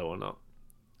partying solo or not?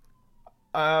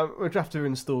 We'd have to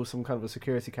install some kind of a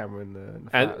security camera in the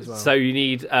flat as well. So you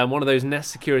need one of those Nest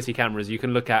security cameras you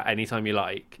can look at anytime you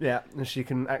like. Yeah, and she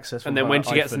can access. And then when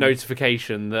she gets a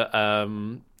notification that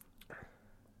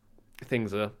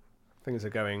things are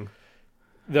going,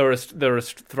 there are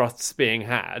thrusts being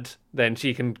had, then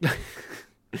she can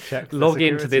check log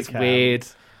into this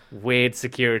weird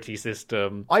security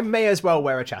system. I may as well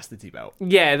wear a chastity belt.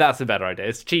 Yeah, that's a better idea.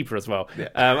 It's cheaper as well. Yeah.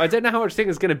 I don't know how much thing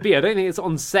is going to be. I don't think it's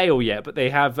on sale yet, but they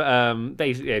have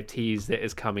basically teased it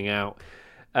as coming out.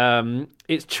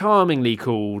 It's charmingly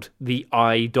called the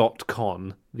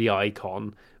i.con, the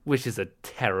icon, which is a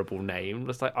terrible name.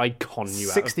 It's like icon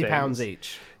you out of things. £60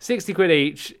 each. 60 quid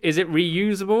each. Is it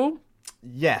reusable?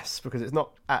 Yes, because it's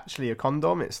not actually a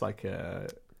condom. It's like a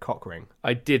cock ring.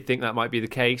 I did think that might be the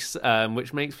case,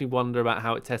 which makes me wonder about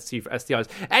how it tests you for STIs.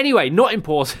 Anyway, not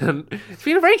important. It's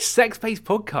been a very sex-based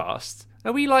podcast.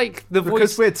 Are we like the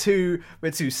voice? Because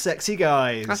we're two sexy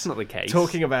guys. That's not the case.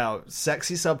 Talking about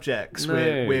sexy subjects. No.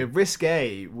 We're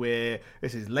risque.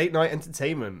 This is late night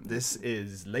entertainment. This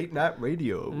is late night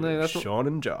radio. No, that's Sean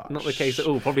and Josh. Not the case at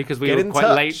all. Probably because we Get were in quite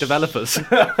touch. late developers.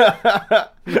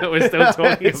 That we're still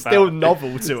talking It's about. still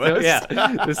novel to us. Yeah,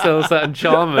 there's still a certain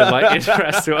charm and like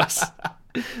interest to us.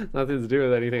 Nothing to do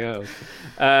with anything else.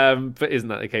 But isn't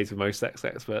that the case with most sex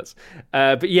experts?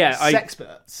 But yeah,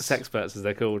 sexperts as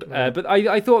they're called. But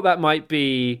I thought that might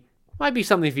be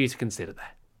something for you to consider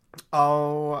there.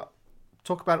 I'll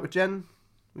talk about it with Jen.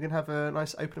 We can have a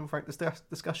nice open and frank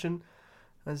discussion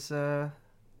as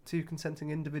two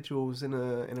consenting individuals in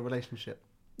a relationship.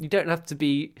 You don't have to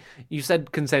be... You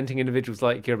said consenting individuals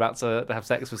like you're about to have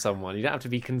sex with someone. You don't have to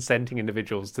be consenting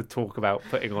individuals to talk about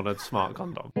putting on a smart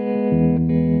condom.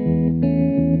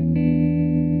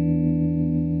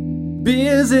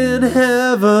 Beers in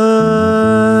heaven.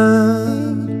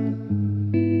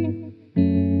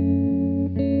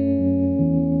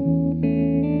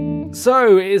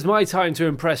 So it is my time to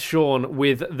impress Sean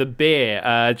with the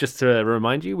beer. Just to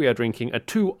remind you, we are drinking a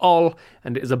 2-All,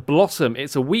 and it is a Blossom.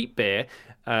 It's a wheat beer.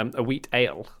 A wheat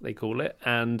ale, they call it,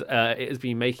 and it has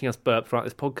been making us burp throughout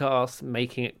this podcast,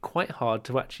 making it quite hard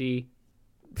to actually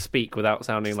speak without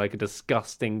sounding like a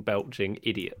disgusting, belching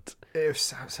idiot. It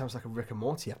sounds like a Rick and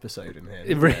Morty episode in here.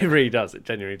 It really does. It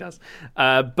genuinely does.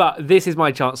 But this is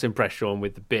my chance to impress Sean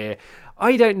with the beer.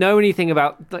 I don't know anything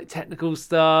about like technical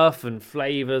stuff and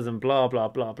flavours and blah, blah,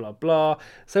 blah, blah, blah.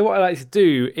 So what I like to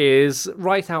do is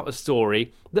write out a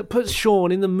story that puts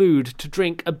Sean in the mood to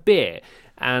drink a beer.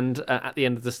 And at the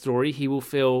end of the story, he will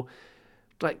feel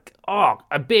like,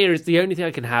 a beer is the only thing I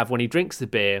can have when he drinks the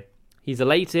beer. He's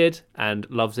elated and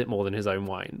loves it more than his own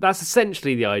wine. That's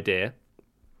essentially the idea.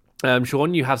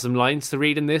 Sean, you have some lines to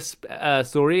read in this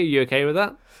story. Are you okay with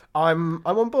that? I'm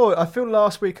on board. I feel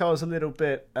last week I was a little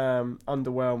bit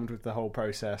underwhelmed with the whole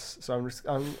process. So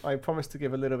I promise to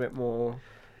give a little bit more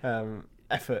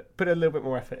effort, put a little bit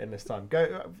more effort in this time.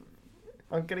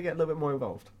 I'm going to get a little bit more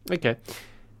involved. Okay.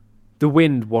 The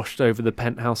wind washed over the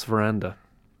penthouse veranda.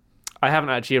 I haven't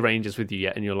actually arranged this with you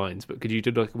yet in your lines, but could you do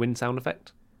like a wind sound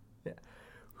effect? Yeah.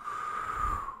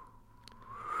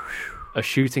 A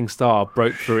shooting star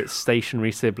broke through its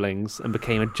stationary siblings and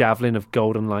became a javelin of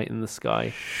golden light in the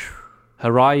sky.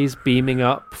 Her eyes beaming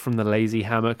up from the lazy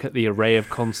hammock at the array of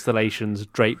constellations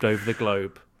draped over the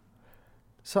globe.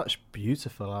 Such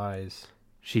beautiful eyes.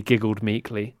 She giggled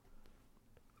meekly.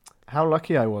 How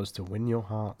lucky I was to win your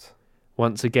heart.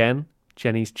 Once again,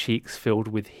 Jenny's cheeks filled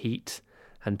with heat,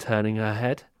 and turning her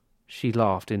head, she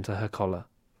laughed into her collar.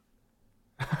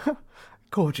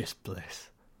 Gorgeous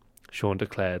bliss, Sean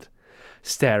declared,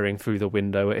 staring through the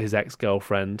window at his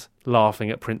ex-girlfriend, laughing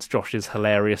at Prince Josh's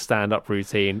hilarious stand-up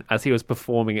routine as he was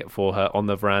performing it for her on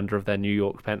the veranda of their New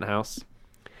York penthouse.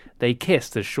 They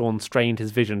kissed as Sean strained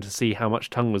his vision to see how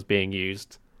much tongue was being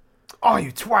used. Oh,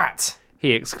 you twat!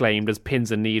 He exclaimed as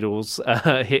pins and needles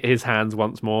hit his hands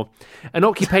once more. An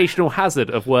occupational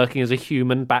hazard of working as a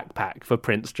human backpack for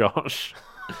Prince Josh.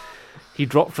 He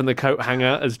dropped from the coat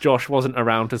hanger as Josh wasn't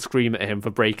around to scream at him for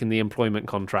breaking the employment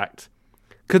contract.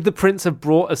 Could the prince have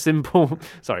brought a simple...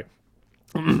 Sorry.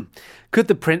 Could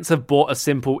the prince have bought a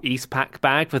simple Eastpak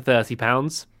bag for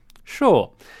 £30?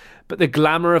 Sure. But the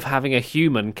glamour of having a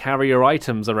human carry your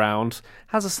items around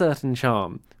has a certain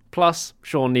charm. Plus,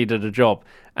 Sean needed a job,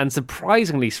 and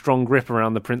surprisingly strong grip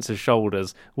around the prince's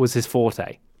shoulders was his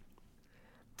forte.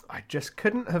 I just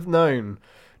couldn't have known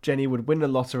Jenny would win the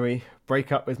lottery, break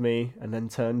up with me, and then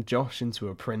turn Josh into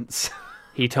a prince.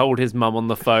 He told his mum on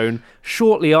the phone,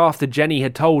 shortly after Jenny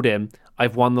had told him,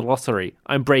 I've won the lottery,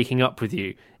 I'm breaking up with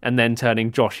you, and then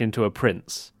turning Josh into a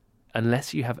prince.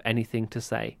 Unless you have anything to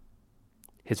say.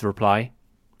 His reply?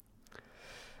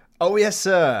 Oh yes,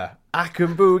 sir. I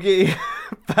can boogie,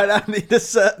 but I need a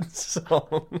certain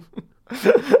song.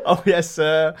 Oh yes,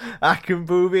 sir. I can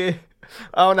boogie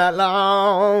all night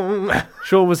long.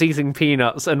 Sean was eating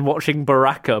peanuts and watching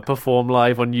Baraka perform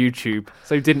live on YouTube,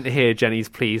 so didn't hear Jenny's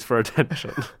pleas for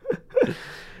attention.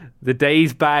 The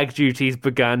day's bag duties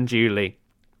began duly.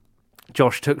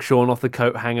 Josh took Sean off the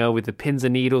coat hanger with the pins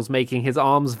and needles making his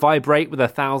arms vibrate with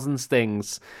 1,000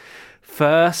 stings.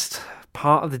 First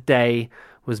part of the day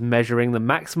was measuring the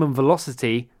maximum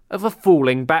velocity of a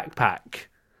falling backpack.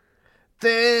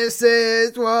 This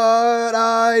is what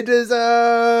I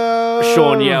deserve!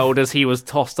 Sean yelled as he was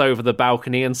tossed over the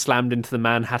balcony and slammed into the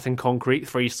Manhattan concrete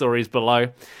 3 stories below,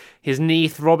 his knee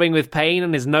throbbing with pain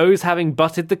and his nose having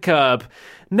butted the curb.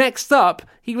 Next up,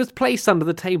 he was placed under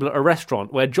the table at a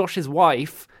restaurant where Josh's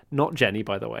wife, not Jenny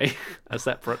by the way, a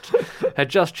separate, had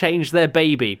just changed their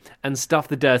baby and stuffed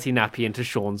the dirty nappy into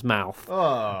Sean's mouth.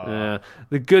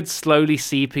 The goods slowly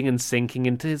seeping and sinking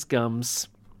into his gums.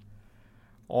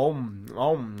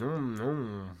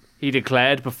 He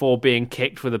declared before being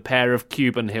kicked with a pair of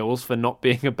Cuban hills for not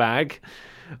being a bag.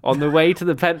 On the way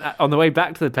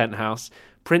back to the penthouse,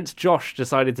 Prince Josh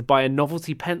decided to buy a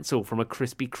novelty pencil from a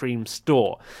Krispy Kreme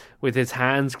store. With his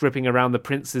hands gripping around the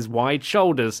prince's wide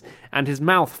shoulders and his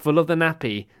mouth full of the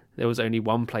nappy, there was only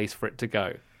one place for it to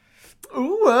go.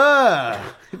 Ooh,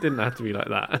 It didn't have to be like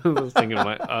that. I was thinking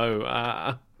like,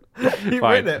 You've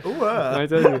fine. written it. Ooh, I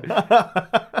don't know.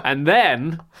 And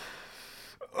then,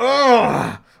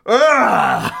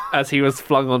 as he was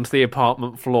flung onto the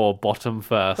apartment floor, bottom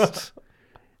first,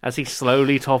 as he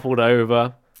slowly toppled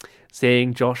over,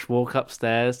 seeing Josh walk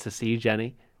upstairs to see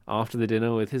Jenny after the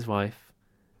dinner with his wife,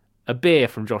 a beer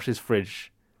from Josh's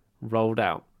fridge rolled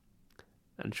out,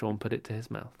 and Sean put it to his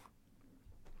mouth.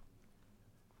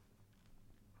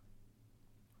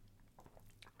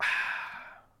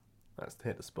 That's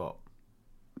hit the spot.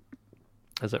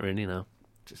 Is it really now?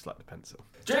 Just like the pencil.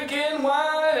 Drinking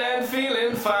wine and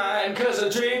feeling fine, 'cause I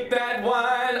drink that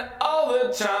wine all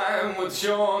the time with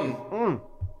Sean.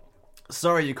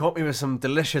 Sorry, you caught me with some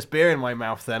delicious beer in my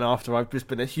mouth then after I've just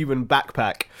been a human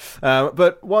backpack.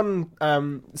 But one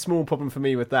small problem for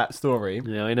me with that story.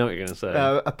 Yeah, I know what you're going to say.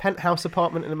 A penthouse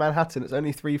apartment in Manhattan. It's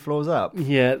only 3 floors up.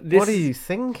 Yeah, What are you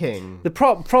thinking? The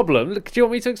problem, do you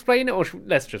want me to explain it, or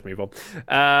let's just move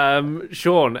on?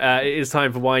 Sean, it is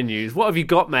time for wine news. What have you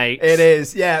got, mate? It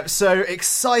is, yeah. So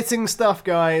exciting stuff,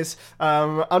 guys.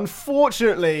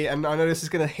 Unfortunately, and I know this is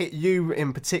going to hit you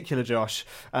in particular, Josh,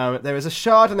 there is a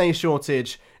Chardonnay shortage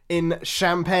in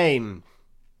Champagne.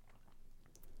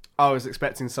 I was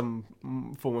expecting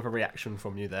some form of a reaction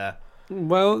from you there.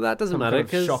 Well, that doesn't Some matter, kind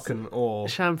of because shock and awe.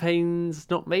 Champagne's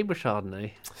not made with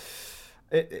Chardonnay.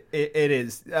 It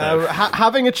is.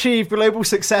 Having achieved global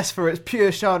success for its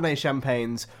pure Chardonnay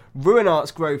champagnes,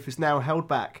 Ruinart's growth is now held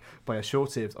back by a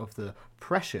shortage of the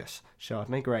precious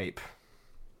Chardonnay grape.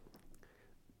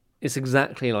 It's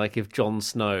exactly like if Jon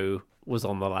Snow was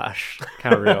on the lash.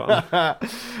 Carry on.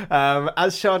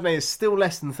 As Chardonnay is still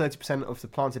less than 30% of the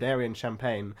planted area in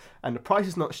Champagne, and the price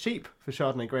is not cheap for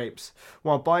Chardonnay grapes,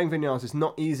 while buying vineyards is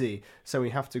not easy, so we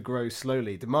have to grow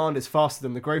slowly. Demand is faster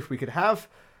than the growth we could have,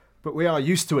 but we are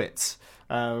used to it.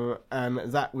 And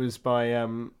that was by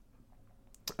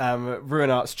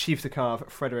Ruinart's chief de cave,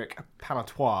 Frederic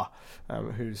Palatois,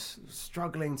 who's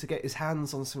struggling to get his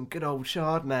hands on some good old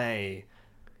Chardonnay.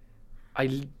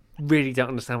 I really don't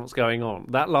understand what's going on.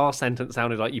 That last sentence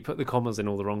sounded like you put the commas in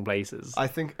all the wrong places. I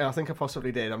think I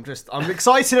possibly did. I'm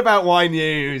excited about wine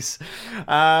news.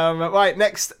 Right,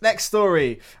 next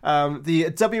story.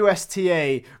 The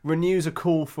WSTA renews a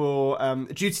call for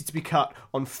duty to be cut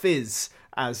on fizz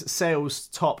as sales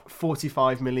top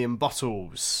 45 million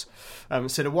bottles.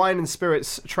 So the Wine and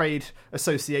Spirits Trade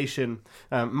Association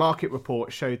market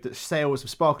report showed that sales of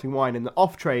sparkling wine in the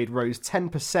off-trade rose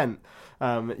 10%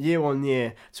 year on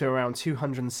year to around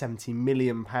 £270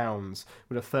 million,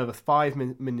 with a further 5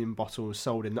 million bottles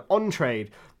sold in the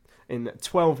on-trade in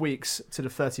 12 weeks to the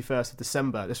 31st of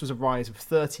December. This was a rise of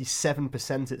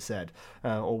 37%, it said,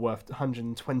 or worth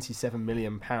 £127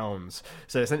 million.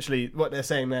 So essentially what they're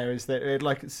saying there is that they'd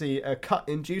like to see a cut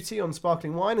in duty on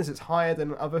sparkling wine as it's higher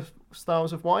than other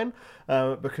styles of wine,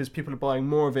 because people are buying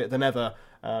more of it than ever,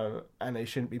 and they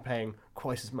shouldn't be paying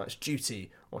quite as much duty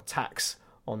or tax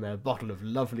on their bottle of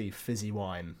lovely fizzy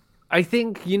wine. I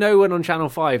think, you know, when on Channel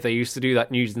 5 they used to do that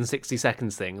news in 60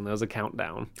 seconds thing and there was a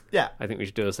countdown. Yeah. I think we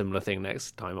should do a similar thing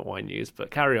next time at Wine News, but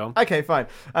carry on. Okay, fine.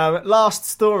 Last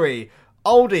story.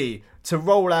 Aldi to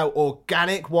roll out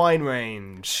organic wine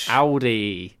range.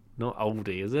 Aldi. Not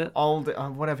Aldi, is it?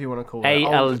 Aldi, whatever you want to call it.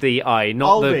 ALDI,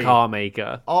 not Aldi. the car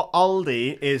maker.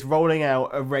 Aldi is rolling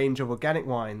out a range of organic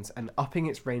wines and upping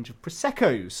its range of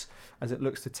Proseccos as it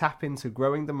looks to tap into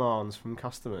growing demands from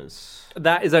customers.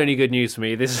 That is only good news for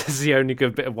me. This is the only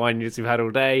good bit of wine news we've had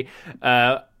all day.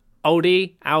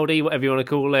 Aldi, whatever you want to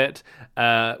call it,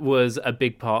 was a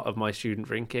big part of my student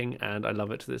drinking, and I love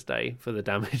it to this day for the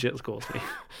damage it's caused me.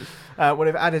 Well,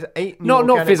 they've added 8 new Not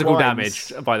organic physical wines.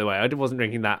 damage, by the way. I wasn't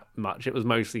drinking that much. It was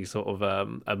mostly sort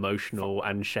of emotional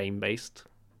and shame-based.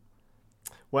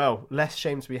 Well, less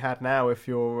shame to be had now if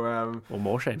you're... Or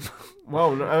more shame.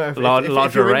 Well, no, if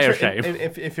Larger you're array of shame.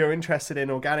 If you're interested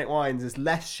in organic wines, there's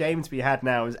less shame to be had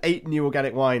now, as 8 new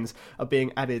organic wines are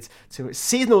being added to its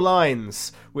seasonal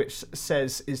lines, which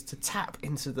says is to tap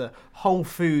into the Whole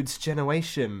Foods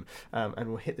generation, and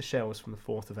will hit the shelves from the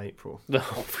 4th of April. The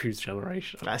Whole Foods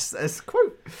generation. That's a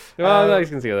quote. Well, I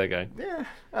can see where they're going. Yeah,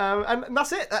 and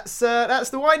that's it. That's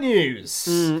the wine news.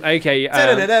 Okay.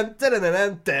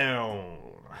 Down.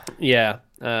 Yeah.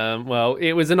 Well,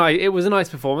 it was a nice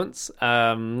performance.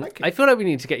 I feel like we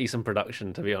need to get you some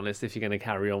production, to be honest, if you're going to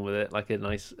carry on with it, like a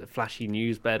nice flashy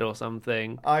news bed or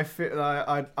something. I feel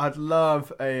like I'd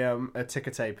love a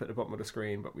ticker tape at the bottom of the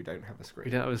screen, but we don't have a screen.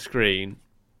 We don't have a screen.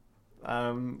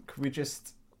 Could we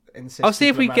just insist? I'll see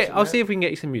if we people I'll see imagine if we can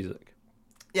get you some music. it?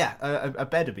 Yeah, a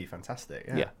bed would be fantastic.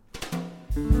 Yeah.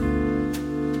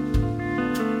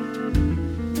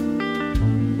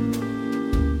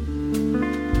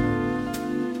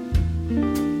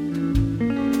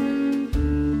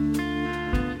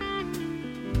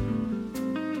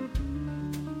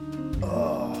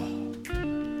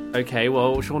 Okay,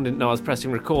 well, Sean didn't know I was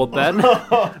pressing record then,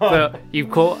 but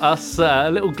you've caught us a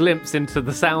little glimpse into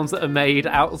the sounds that are made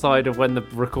outside of when the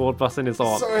record button is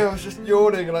on. Sorry, I was just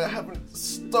yawning and I haven't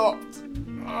stopped.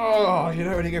 Oh, you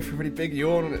know when you go for a really big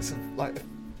yawn and it's like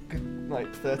a good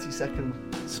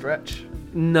 30-second stretch?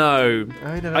 No,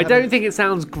 I don't think it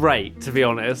sounds great, to be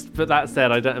honest. But that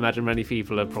said, I don't imagine many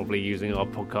people are probably using our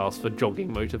podcast for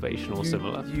jogging motivation or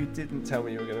similar. You didn't tell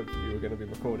me you were gonna be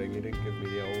recording. You didn't give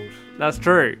me the old That's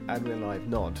true. and the live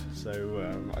nod.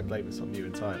 So I blame this on you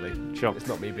entirely. Sure. It's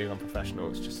not me being unprofessional.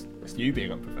 It's you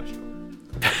being unprofessional.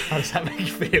 How does that make you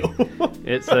feel?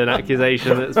 It's an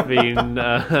accusation that's been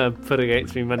put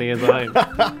against me many a time.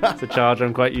 It's a charge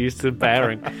I'm quite used to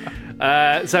bearing.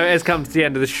 So it has come to the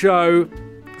end of the show.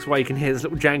 That's why you can hear this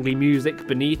little jangly music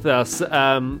beneath us.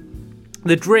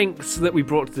 The drinks that we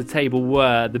brought to the table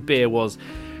were, the beer was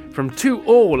from To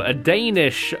All, a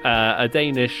Danish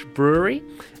brewery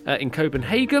in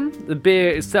Copenhagen. The beer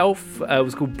itself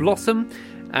was called Blossom,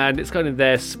 and it's kind of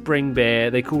their spring beer.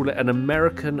 They call it an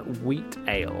American wheat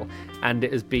ale, and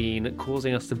it has been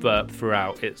causing us to burp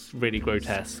throughout. It's really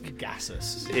grotesque.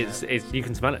 Gaseous. It's you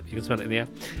can smell it. You can smell it in the air.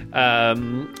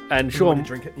 And Sean, When you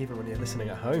drink it, even when you're listening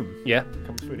at home. yeah, It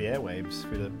comes through the airwaves,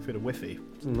 through the Wi-Fi.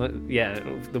 yeah,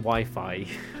 the Wi-Fi.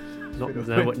 Not Through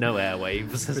the no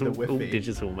airwaves. It's the all Wi-Fi.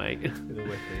 digital, mate. Through the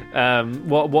Wi-Fi.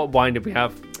 What wine did we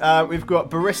have? We've got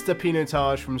Barista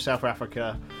Pinotage from South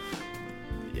Africa.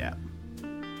 Yeah.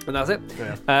 And that's it.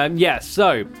 Yeah.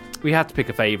 So we have to pick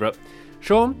a favourite.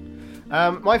 Sean?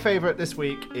 My favourite this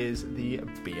week is the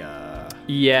beer.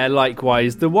 Yeah,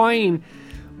 likewise. The wine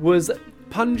was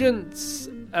pungent.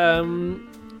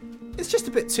 It's just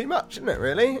a bit too much, isn't it,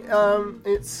 really?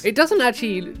 It doesn't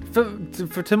actually,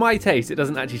 to my taste, it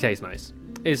doesn't actually taste nice.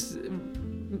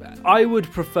 I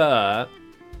would prefer,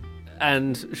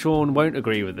 and Sean won't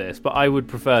agree with this, but I would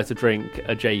prefer to drink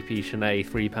a JP Chenet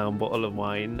 £3 bottle of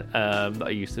wine that I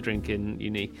used to drink in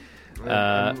uni.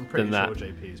 I'm pretty than that. sure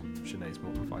JP's Chenet's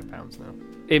more than £5 now.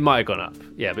 It might have gone up,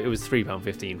 yeah, but it was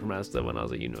 £3.15 from Asda when I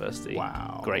was at university.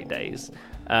 Wow. Great days.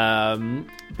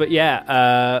 But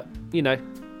yeah,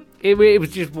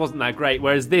 it just wasn't that great.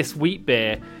 Whereas this wheat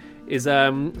beer is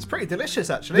It's pretty delicious,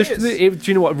 actually. do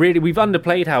you know what? Really, we've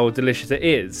underplayed how delicious it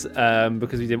is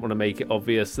because we didn't want to make it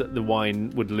obvious that the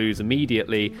wine would lose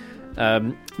immediately.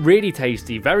 Really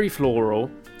tasty, very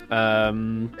floral.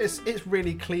 It's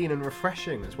really clean and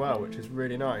refreshing as well, which is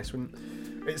really nice. When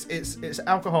its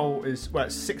alcohol is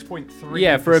it's 6.3%.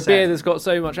 Yeah, for a beer that's got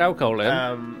so much alcohol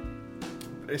in.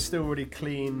 It's still really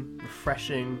clean,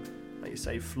 refreshing, like you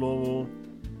say, floral.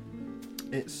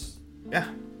 It's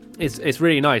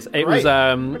really nice. It was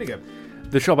really good.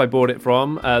 the shop I bought it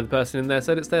from. The person in there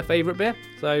said it's their favourite beer.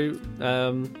 So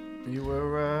You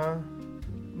were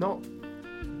not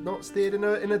steered in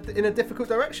a difficult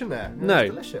direction there. It no. was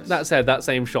delicious. That said, that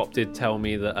same shop did tell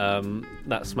me that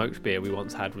that smoked beer we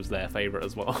once had was their favourite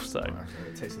as well. So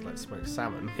It tasted like smoked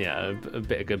salmon. yeah, a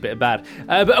bit of good, bit of bad.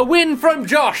 But a win from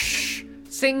Josh.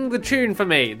 Sing the tune for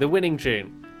me, the winning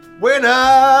tune.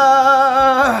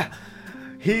 Winner!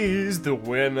 He's the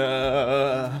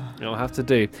winner. You'll have to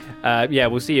do. Yeah,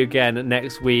 we'll see you again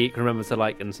next week. Remember to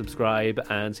like and subscribe,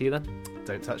 and see you then.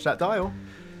 Don't touch that dial.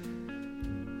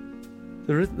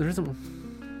 There isn't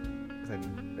one.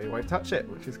 Then they won't touch it,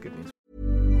 which is good news.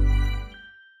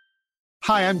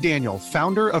 Hi, I'm Daniel,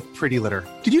 founder of Pretty Litter.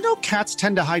 Did you know cats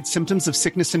tend to hide symptoms of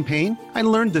sickness and pain? I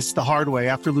learned this the hard way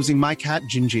after losing my cat,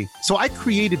 Gingy. So I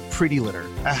created Pretty Litter,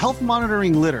 a health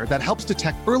monitoring litter that helps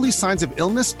detect early signs of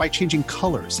illness by changing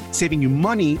colors, saving you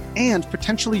money and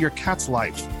potentially your cat's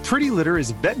life. Pretty Litter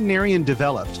is veterinarian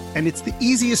developed, and it's the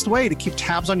easiest way to keep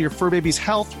tabs on your fur baby's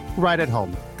health right at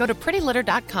home. Go to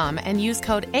prettylitter.com and use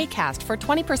code ACAST for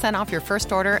 20% off your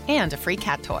first order and a free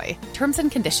cat toy. Terms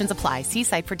and conditions apply. See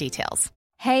site for details.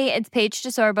 Hey, it's Paige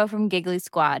DeSorbo from Giggly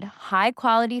Squad. High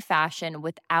quality fashion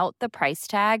without the price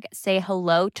tag. Say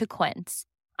hello to Quince.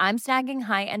 I'm snagging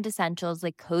high-end essentials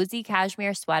like cozy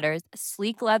cashmere sweaters,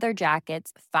 sleek leather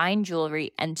jackets, fine jewelry,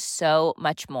 and so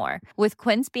much more. With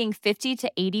Quince being 50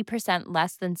 to 80%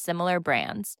 less than similar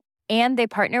brands. And they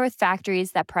partner with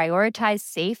factories that prioritize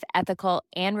safe, ethical,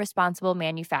 and responsible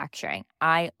manufacturing.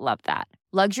 I love that.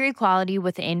 Luxury quality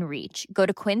within reach. Go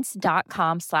to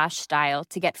quince.com/style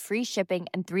to get free shipping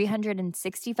and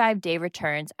 365-day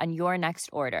returns on your next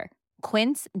order.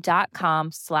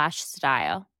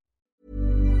 Quince.com/style.